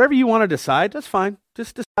 whatever you want to decide, that's fine.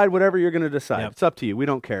 Just decide whatever you're going to decide. Yep. It's up to you. We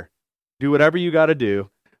don't care. Do whatever you got to do.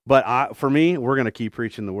 But for me, we're going to keep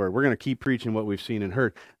preaching the word. We're going to keep preaching what we've seen and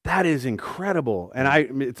heard. That is incredible.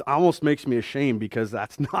 And it almost makes me ashamed because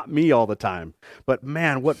that's not me all the time. But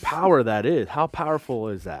man, what power that is. How powerful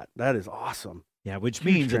is that? That is awesome. Yeah, which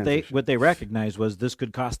Huge means that transition. what they recognized was this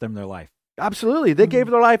could cost them their life. Absolutely. They gave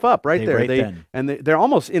their life up right there. then. They're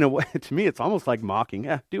almost, in a way, to me, it's almost like mocking.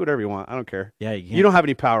 Yeah, do whatever you want. I don't care. Yeah, You don't have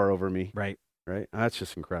any power over me. Right. Right? That's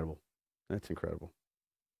just incredible. That's incredible.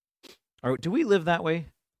 Or do we live that way?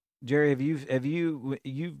 Jerry,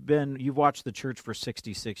 you've watched the church for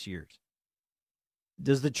 66 years.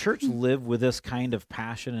 Does the church live with this kind of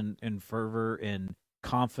passion and fervor and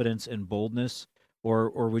confidence and boldness?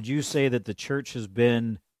 Or would you say that the church has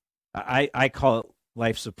been, I call it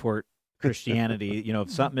life support Christianity,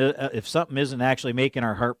 if something isn't actually making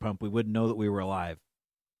our heart pump, we wouldn't know that we were alive.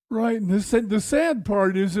 Right, and the sad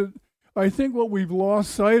part is that I think what we've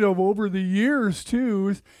lost sight of over the years,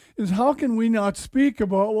 too, is how can we not speak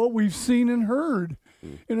about what we've seen and heard?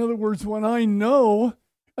 In other words, when I know,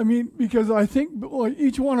 because I think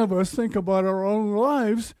each one of us think about our own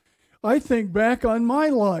lives, I think back on my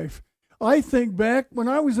life. I think back when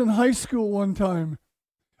I was in high school one time.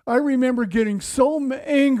 I remember getting so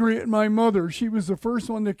angry at my mother. She was the first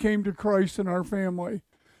one that came to Christ in our family.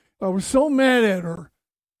 I was so mad at her,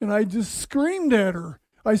 and I just screamed at her.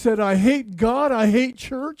 I said, I hate God, I hate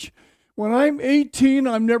church. When I'm 18,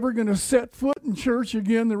 I'm never going to set foot in church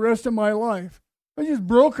again the rest of my life. I just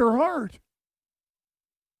broke her heart.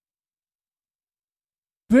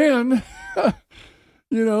 Then,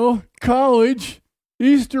 college,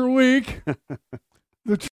 Easter week,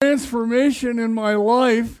 the transformation in my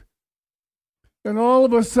life, and all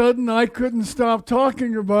of a sudden I couldn't stop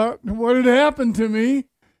talking about what had happened to me,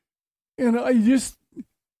 and I just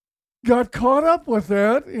got caught up with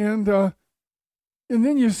that, and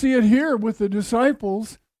then you see it here with the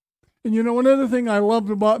disciples. And another thing I loved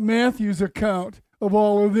about Matthew's account of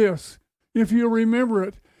all of this, if you remember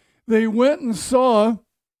it, they went and saw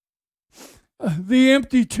the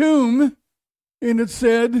empty tomb, and it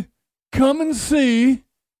said, come and see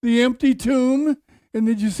the empty tomb. And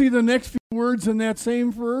did you see the next few words in that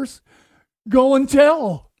same verse? Go and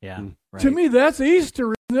tell. Yeah. Right. To me, that's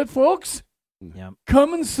Easter, isn't it, folks? Yeah.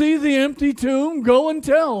 Come and see the empty tomb. Go and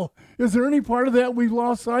tell. Is there any part of that we've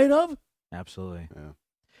lost sight of? Absolutely.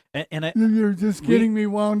 Yeah. And You're just getting me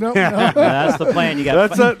wound up now. that's the plan. You got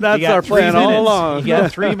that's our 3 plan all minutes. along. You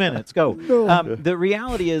got 3 minutes. Go. No. The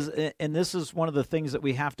reality is, and this is one of the things that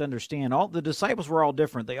we have to understand. All the disciples were all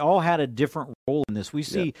different. They all had a different role in this. We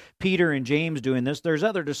see Peter and James doing this. There's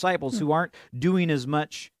other disciples who aren't doing as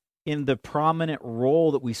much in the prominent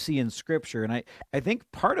role that we see in Scripture. And I think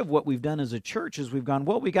part of what we've done as a church is we've gone,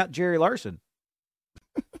 well, we got Jerry Larson.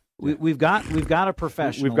 We've got a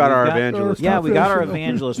professional. We've got our evangelist. Yeah, we got our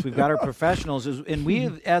evangelists. We've got our professionals. And we,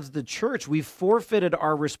 as the church, we've forfeited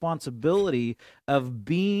our responsibility of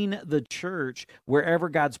being the church wherever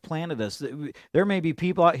God's planted us. There may be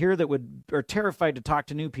people out here that are terrified to talk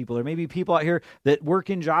to new people. There may be people out here that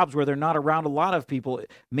work in jobs where they're not around a lot of people.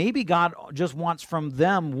 Maybe God just wants from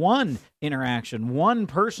them one interaction, one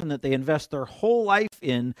person that they invest their whole life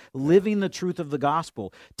in living the truth of the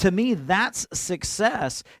gospel. To me, that's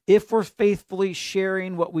success if we're faithfully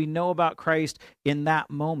sharing what we know about Christ in that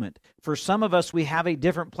moment. For some of us, we have a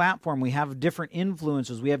different platform. We have different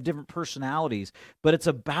influences. We have different personalities. But it's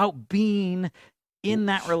about being in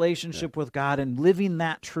that relationship with God and living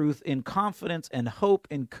that truth in confidence and hope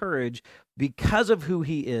and courage because of who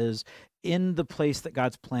He is in the place that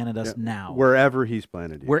God's planted us now. Wherever He's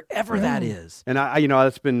planted you. Wherever that is. And I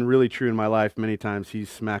that's been really true in my life. Many times He's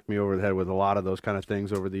smacked me over the head with a lot of those kind of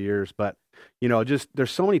things over the years. But, just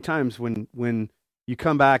there's so many times when you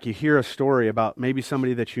come back, you hear a story about maybe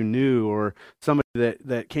somebody that you knew or somebody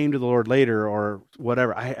that came to the Lord later or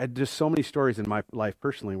whatever. I just so many stories in my life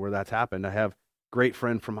personally where that's happened. I have a great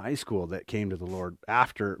friend from high school that came to the Lord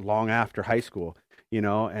long after high school,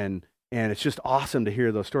 and it's just awesome to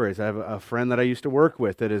hear those stories. I have a friend that I used to work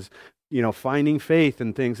with that has finding faith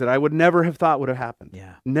in things that I would never have thought would have happened.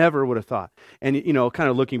 Yeah. Never would have thought. And, kind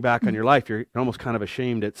of looking back on your life, you're almost kind of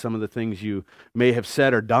ashamed at some of the things you may have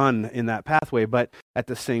said or done in that pathway. But at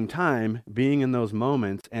the same time, being in those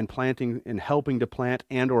moments and planting and helping to plant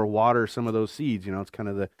and or water some of those seeds, it's kind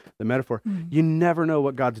of the metaphor. You never know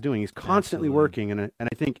what God's doing. He's constantly working. And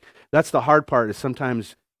I think that's the hard part is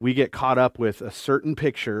sometimes we get caught up with a certain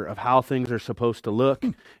picture of how things are supposed to look.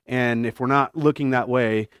 And if we're not looking that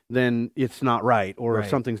way, then it's not right, or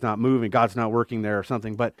something's not moving, God's not working there or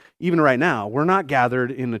something. But even right now, we're not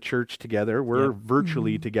gathered in the church together. We're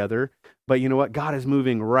virtually together. But you know what? God is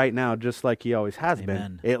moving right now just like he always has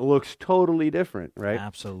been. It looks totally different, right?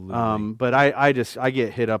 Absolutely. But I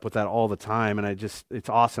get hit up with that all the time. And it's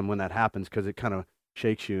awesome when that happens because it kind of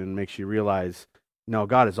shakes you and makes you realize, no,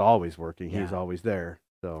 God is always working. He's always there.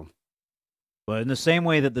 So, but in the same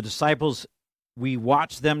way that the disciples, we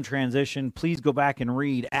watch them transition, please go back and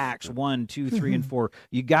read Acts 1, 2, 3, and 4.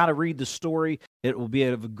 You got to read the story. It will be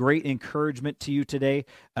of great encouragement to you today.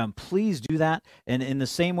 Please do that. And in the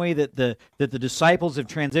same way that the disciples have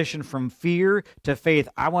transitioned from fear to faith,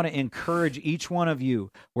 I want to encourage each one of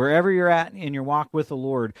you, wherever you're at in your walk with the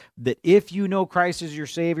Lord, that if you know Christ as your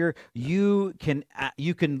Savior, you can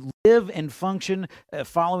live and function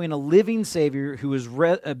following a living Savior who has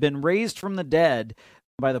been raised from the dead.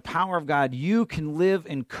 By the power of God, you can live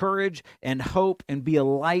in courage and hope and be a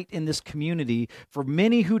light in this community for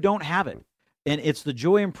many who don't have it. And it's the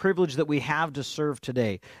joy and privilege that we have to serve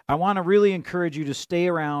today. I want to really encourage you to stay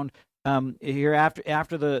around here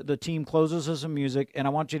after the team closes us some music, and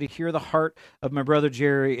I want you to hear the heart of my brother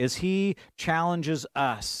Jerry as he challenges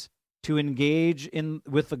us to engage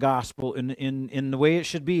with the gospel in the way it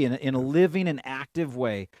should be, in a living and active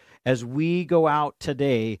way as we go out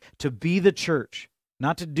today to be the church.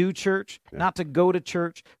 Not to do church, not to go to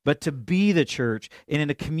church, but to be the church and in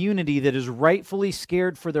a community that is rightfully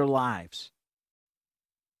scared for their lives.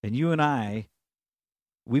 And you and I,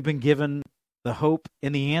 we've been given the hope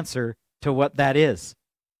and the answer to what that is,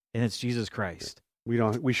 and it's Jesus Christ.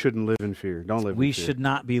 We shouldn't live in fear. Don't live in fear. We should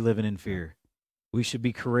not be living in fear. We should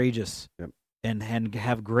be courageous and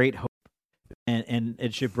have great hope. And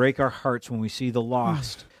it should break our hearts when we see the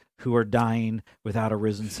lost who are dying without a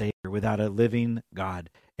risen Savior, without a living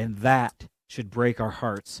God. And that should break our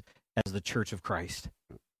hearts as the Church of Christ.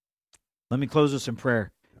 Let me close this in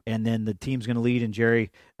prayer, and then the team's going to lead. And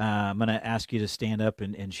Jerry, I'm going to ask you to stand up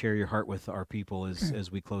and share your heart with our people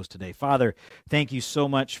as we close today. Father, thank you so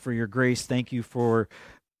much for your grace. Thank you for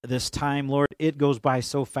this time, Lord. It goes by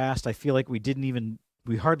so fast. I feel like we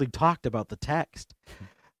hardly talked about the text.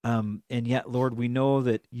 And yet, Lord, we know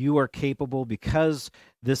that you are capable because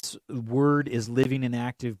this word is living and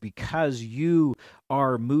active, because you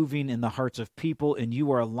are moving in the hearts of people and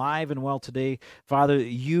you are alive and well today. Father,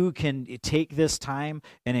 you can take this time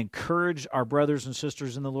and encourage our brothers and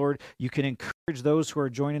sisters in the Lord. You can encourage those who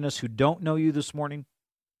are joining us who don't know you this morning.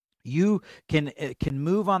 You can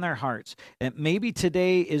move on their hearts. And maybe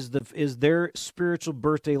today is their spiritual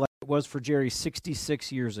birthday like it was for Jerry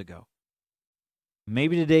 66 years ago.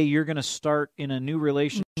 Maybe today you're going to start in a new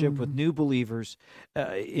relationship with new believers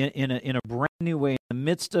in a brand new way in the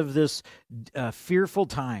midst of this fearful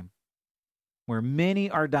time where many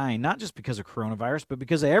are dying, not just because of coronavirus, but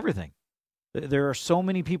because of everything. There are so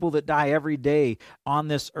many people that die every day on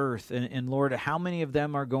this earth. And Lord, how many of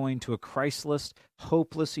them are going to a Christless,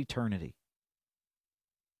 hopeless eternity?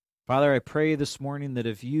 Father, I pray this morning that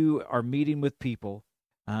if you are meeting with people,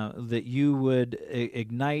 that you would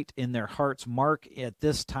ignite in their hearts, mark at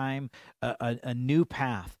this time a new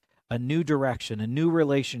path, a new direction, a new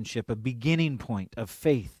relationship, a beginning point of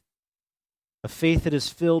faith, a faith that is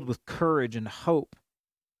filled with courage and hope,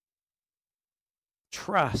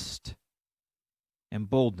 trust, and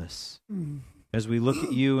boldness. As we look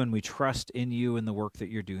at you and we trust in you and the work that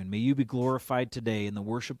you're doing. May you be glorified today in the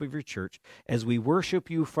worship of your church as we worship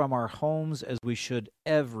you from our homes as we should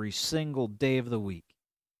every single day of the week.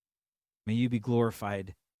 May you be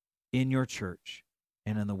glorified in your church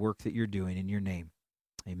and in the work that you're doing in your name.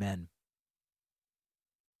 Amen.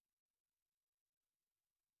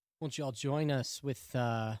 Won't you all join us with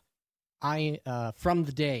From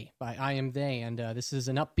the Day by I Am They. And this is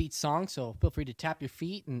an upbeat song, so feel free to tap your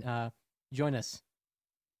feet and join us.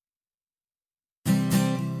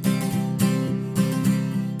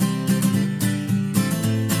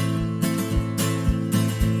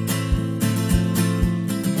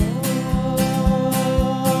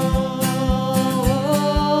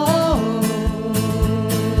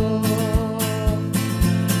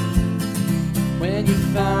 When you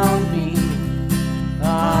found me,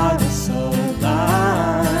 I was so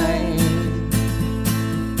blind.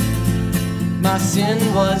 sin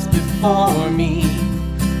was before me,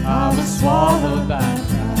 I was swallowed by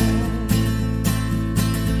pride.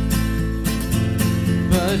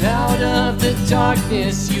 But out of the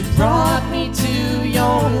darkness you brought me to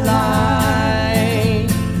your light.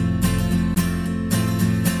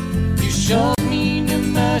 You showed me new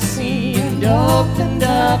mercy and opened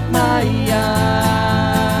up my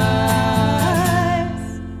eyes.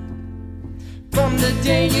 From the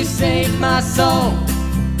day you saved my soul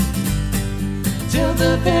till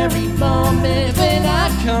the very moment when I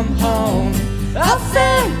come home, I'll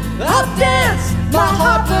sing, I'll dance, my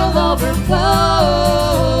heart will overflow.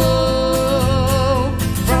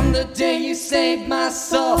 From the day you saved my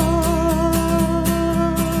soul,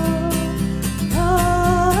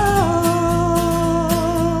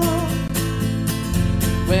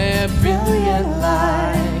 where brilliant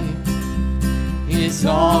light is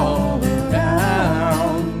all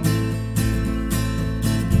around,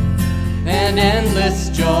 and endless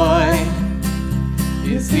joy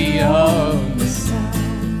is the only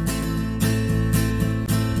sound.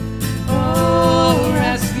 Oh,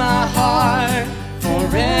 rest my heart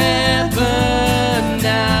forever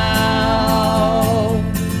now.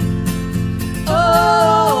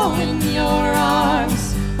 Oh, in your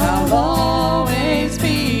arms I'll always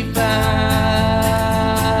be found.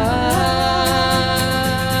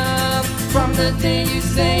 From the day you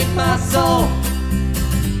saved my soul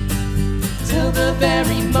till the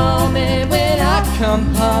very moment when I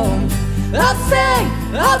come home, I'll sing,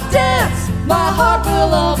 I'll dance, my heart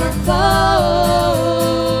will overflow.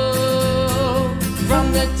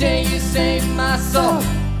 From the day you saved my soul,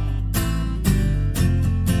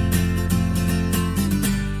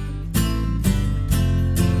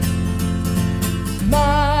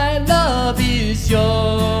 my love is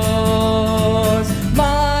yours,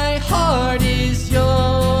 my heart is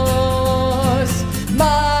yours,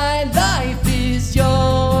 my life is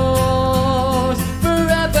yours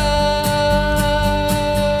forever.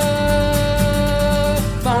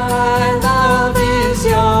 My love is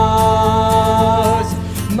yours,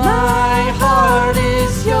 my heart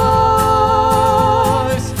is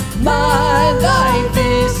yours, my life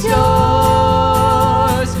is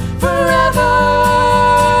yours forever.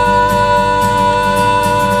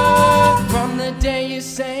 From the day you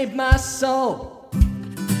saved my soul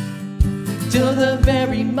till the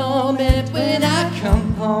very moment when I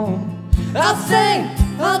come home, I'll sing,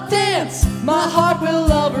 I'll dance, my heart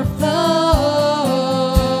will overflow.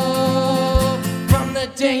 From the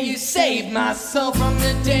day you saved my soul, from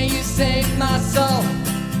the day you saved my soul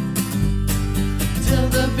till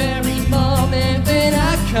the very moment when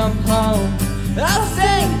I come home, I'll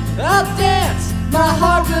sing, I'll dance, my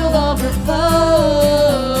heart will overflow.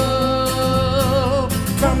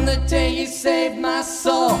 From the day you saved my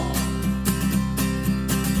soul.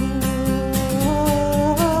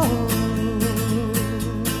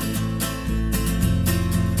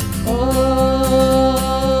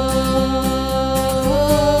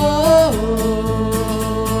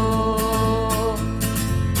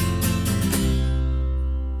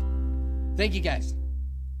 Thank you, guys.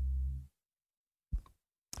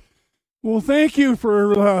 Well, thank you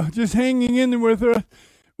for just hanging in with us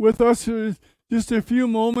for just a few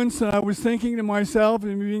moments. And I was thinking to myself,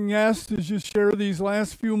 and being asked to just share these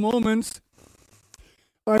last few moments,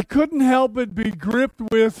 I couldn't help but be gripped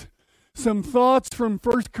with some thoughts from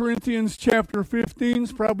 1 Corinthians chapter 15.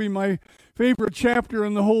 It's probably my favorite chapter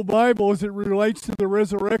in the whole Bible as it relates to the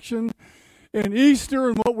resurrection and Easter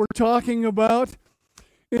and what we're talking about.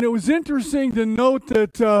 And it was interesting to note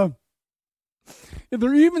that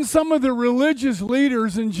there even some of the religious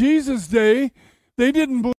leaders in Jesus' day, they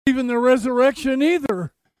didn't believe in the resurrection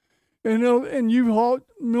either. And you've all,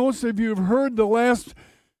 most of you have heard the last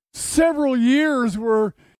several years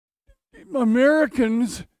where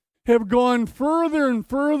Americans have gone further and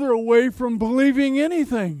further away from believing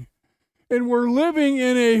anything. And we're living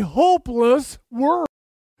in a hopeless world.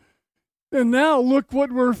 And now look what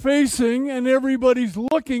we're facing, and everybody's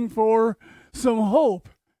looking for some hope.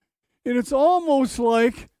 And it's almost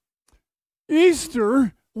like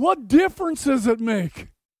Easter, what difference does it make?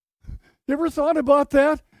 You ever thought about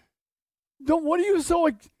that? What are you so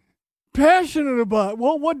passionate about?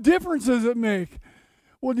 Well, what difference does it make?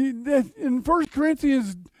 Well, in 1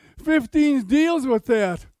 Corinthians 15 deals with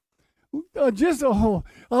that. I'll just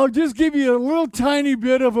give you a little tiny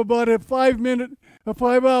bit of about a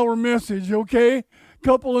 5-hour message, okay?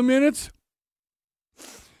 Couple of minutes.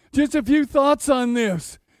 Just a few thoughts on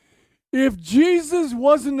this. If Jesus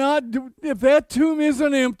if that tomb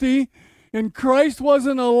isn't empty and Christ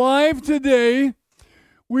wasn't alive today,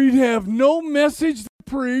 we'd have no message to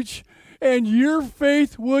preach and your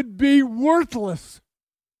faith would be worthless.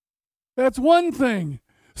 That's one thing.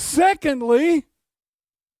 Secondly,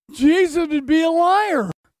 Jesus would be a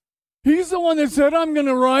liar. He's the one that said, I'm going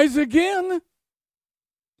to rise again.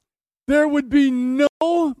 There would be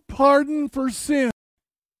no pardon for sin.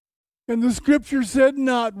 And the scripture said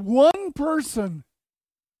not one person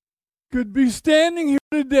could be standing here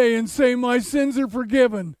today and say, my sins are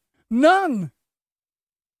forgiven. None.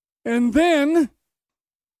 And then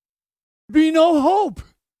be no hope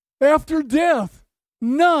after death.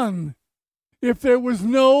 None. If there was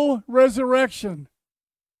no resurrection.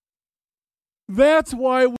 That's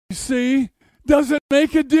why we see, does it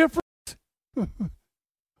make a difference?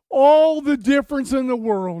 All the difference in the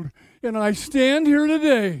world. And I stand here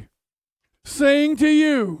today saying to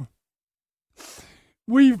you,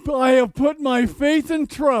 I have put my faith and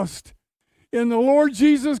trust in the Lord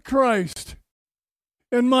Jesus Christ.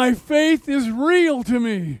 And my faith is real to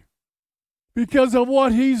me because of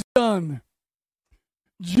what he's done.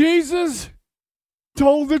 Jesus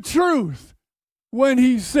told the truth when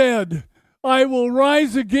he said, I will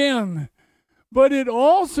rise again. But it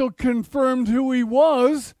also confirmed who he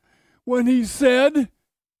was when he said,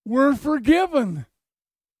 we're forgiven.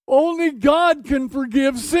 Only God can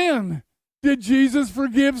forgive sin. Did Jesus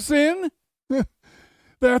forgive sin?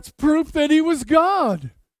 That's proof that he was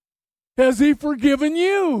God. Has he forgiven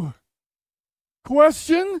you?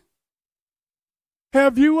 Question?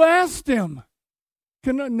 Have you asked him?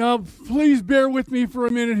 Now, please bear with me for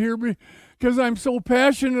a minute here because I'm so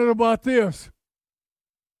passionate about this.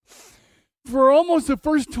 For almost the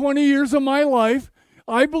first 20 years of my life,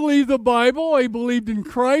 I believed the Bible. I believed in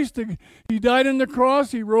Christ. He died on the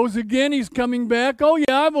cross. He rose again. He's coming back. Oh,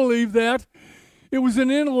 yeah, I believe that. It was an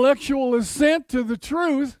intellectual assent to the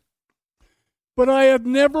truth. But I had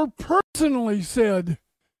never personally said,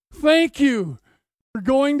 thank you for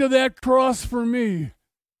going to that cross for me.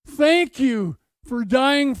 Thank you for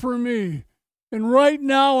dying for me. And right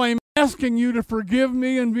now I'm asking you to forgive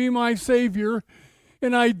me and be my Savior.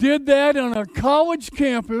 And I did that on a college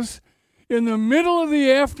campus in the middle of the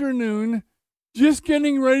afternoon, just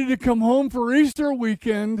getting ready to come home for Easter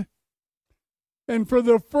weekend. And for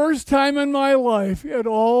the first time in my life, it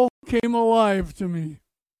all came alive to me.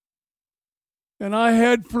 And I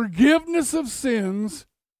had forgiveness of sins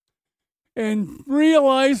and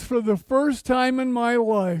realized for the first time in my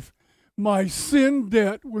life, my sin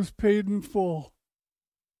debt was paid in full.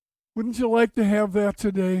 Wouldn't you like to have that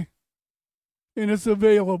today? And it's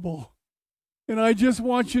available. And I just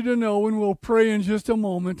want you to know, and we'll pray in just a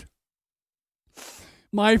moment.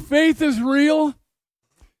 My faith is real.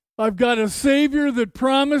 I've got a Savior that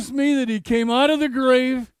promised me that he came out of the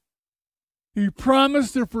grave. He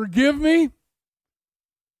promised to forgive me.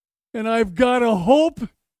 And I've got a hope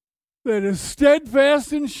that is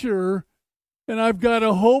steadfast and sure. And I've got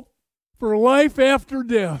a hope for life after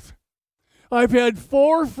death. I've had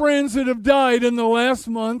 4 friends that have died in the last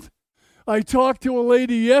month. I talked to a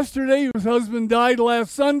lady yesterday whose husband died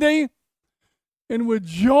last Sunday, and with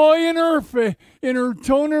joy in her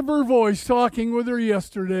tone of her voice, talking with her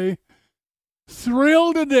yesterday,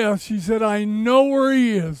 thrilled to death, she said, I know where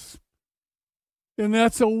he is. And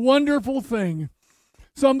that's a wonderful thing.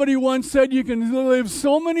 Somebody once said you can live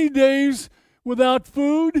so many days without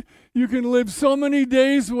food, you can live so many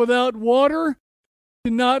days without water,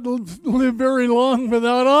 you cannot live very long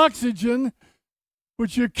without oxygen,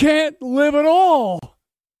 but you can't live at all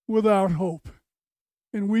without hope.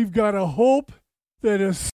 And we've got a hope that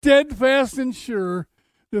is steadfast and sure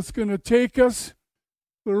that's going to take us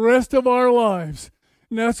the rest of our lives.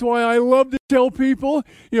 And that's why I love to tell people,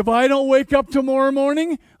 if I don't wake up tomorrow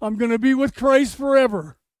morning, I'm going to be with Christ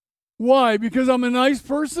forever. Why? Because I'm a nice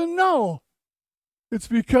person? No. It's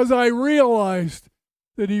because I realized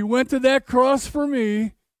that he went to that cross for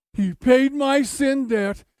me, he paid my sin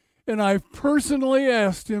debt, and I personally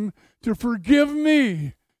asked him to forgive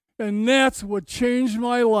me. And that's what changed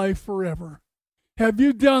my life forever. Have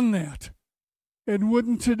you done that? And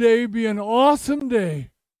wouldn't today be an awesome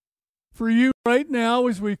day for you right now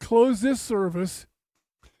as we close this service?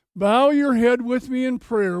 Bow your head with me in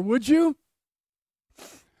prayer, would you?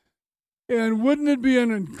 And wouldn't it be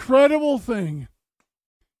an incredible thing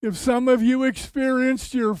if some of you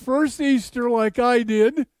experienced your first Easter like I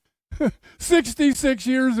did 66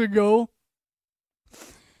 years ago?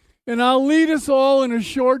 And I'll lead us all in a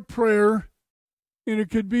short prayer, and it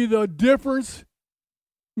could be the difference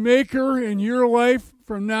maker in your life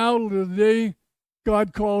from now to the day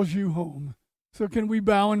God calls you home. So can we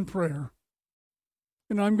bow in prayer?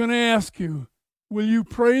 And I'm going to ask you, will you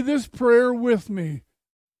pray this prayer with me?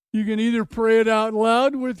 You can either pray it out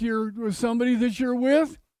loud with somebody that you're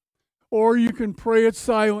with, or you can pray it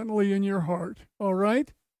silently in your heart. All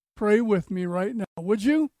right? Pray with me right now, would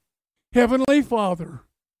you? Heavenly Father,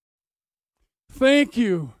 thank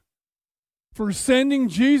you for sending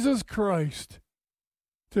Jesus Christ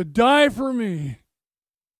to die for me,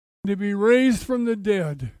 to be raised from the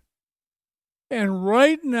dead. And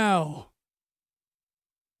right now,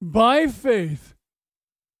 by faith,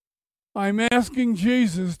 I'm asking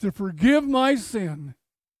Jesus to forgive my sin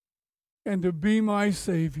and to be my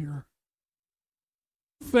Savior.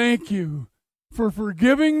 Thank you for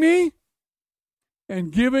forgiving me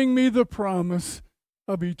and giving me the promise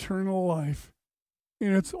of eternal life.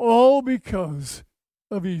 And it's all because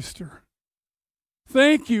of Easter.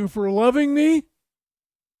 Thank you for loving me.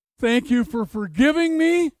 Thank you for forgiving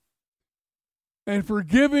me and for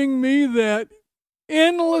giving me that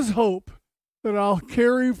endless hope that I'll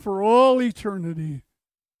carry for all eternity.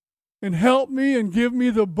 And help me and give me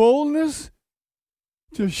the boldness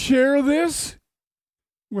to share this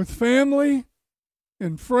with family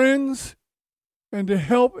and friends and to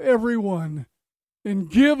help everyone and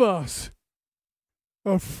give us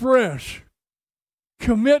a fresh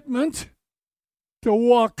commitment to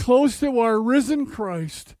walk close to our risen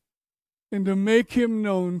Christ and to make him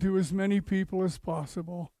known to as many people as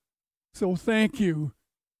possible. So thank you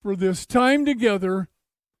for this time together,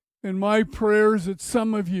 and my prayers that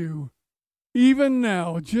some of you, even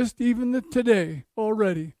now, just even today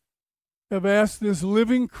already, have asked this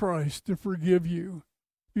living Christ to forgive you.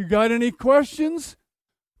 If you got any questions,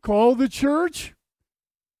 call the church.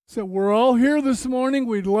 So we're all here this morning.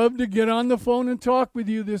 We'd love to get on the phone and talk with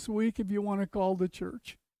you this week if you want to call the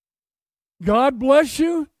church. God bless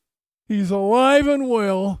you. He's alive and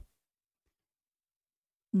well.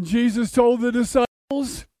 Jesus told the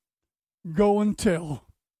disciples, go and tell.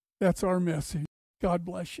 That's our message. God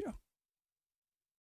bless you.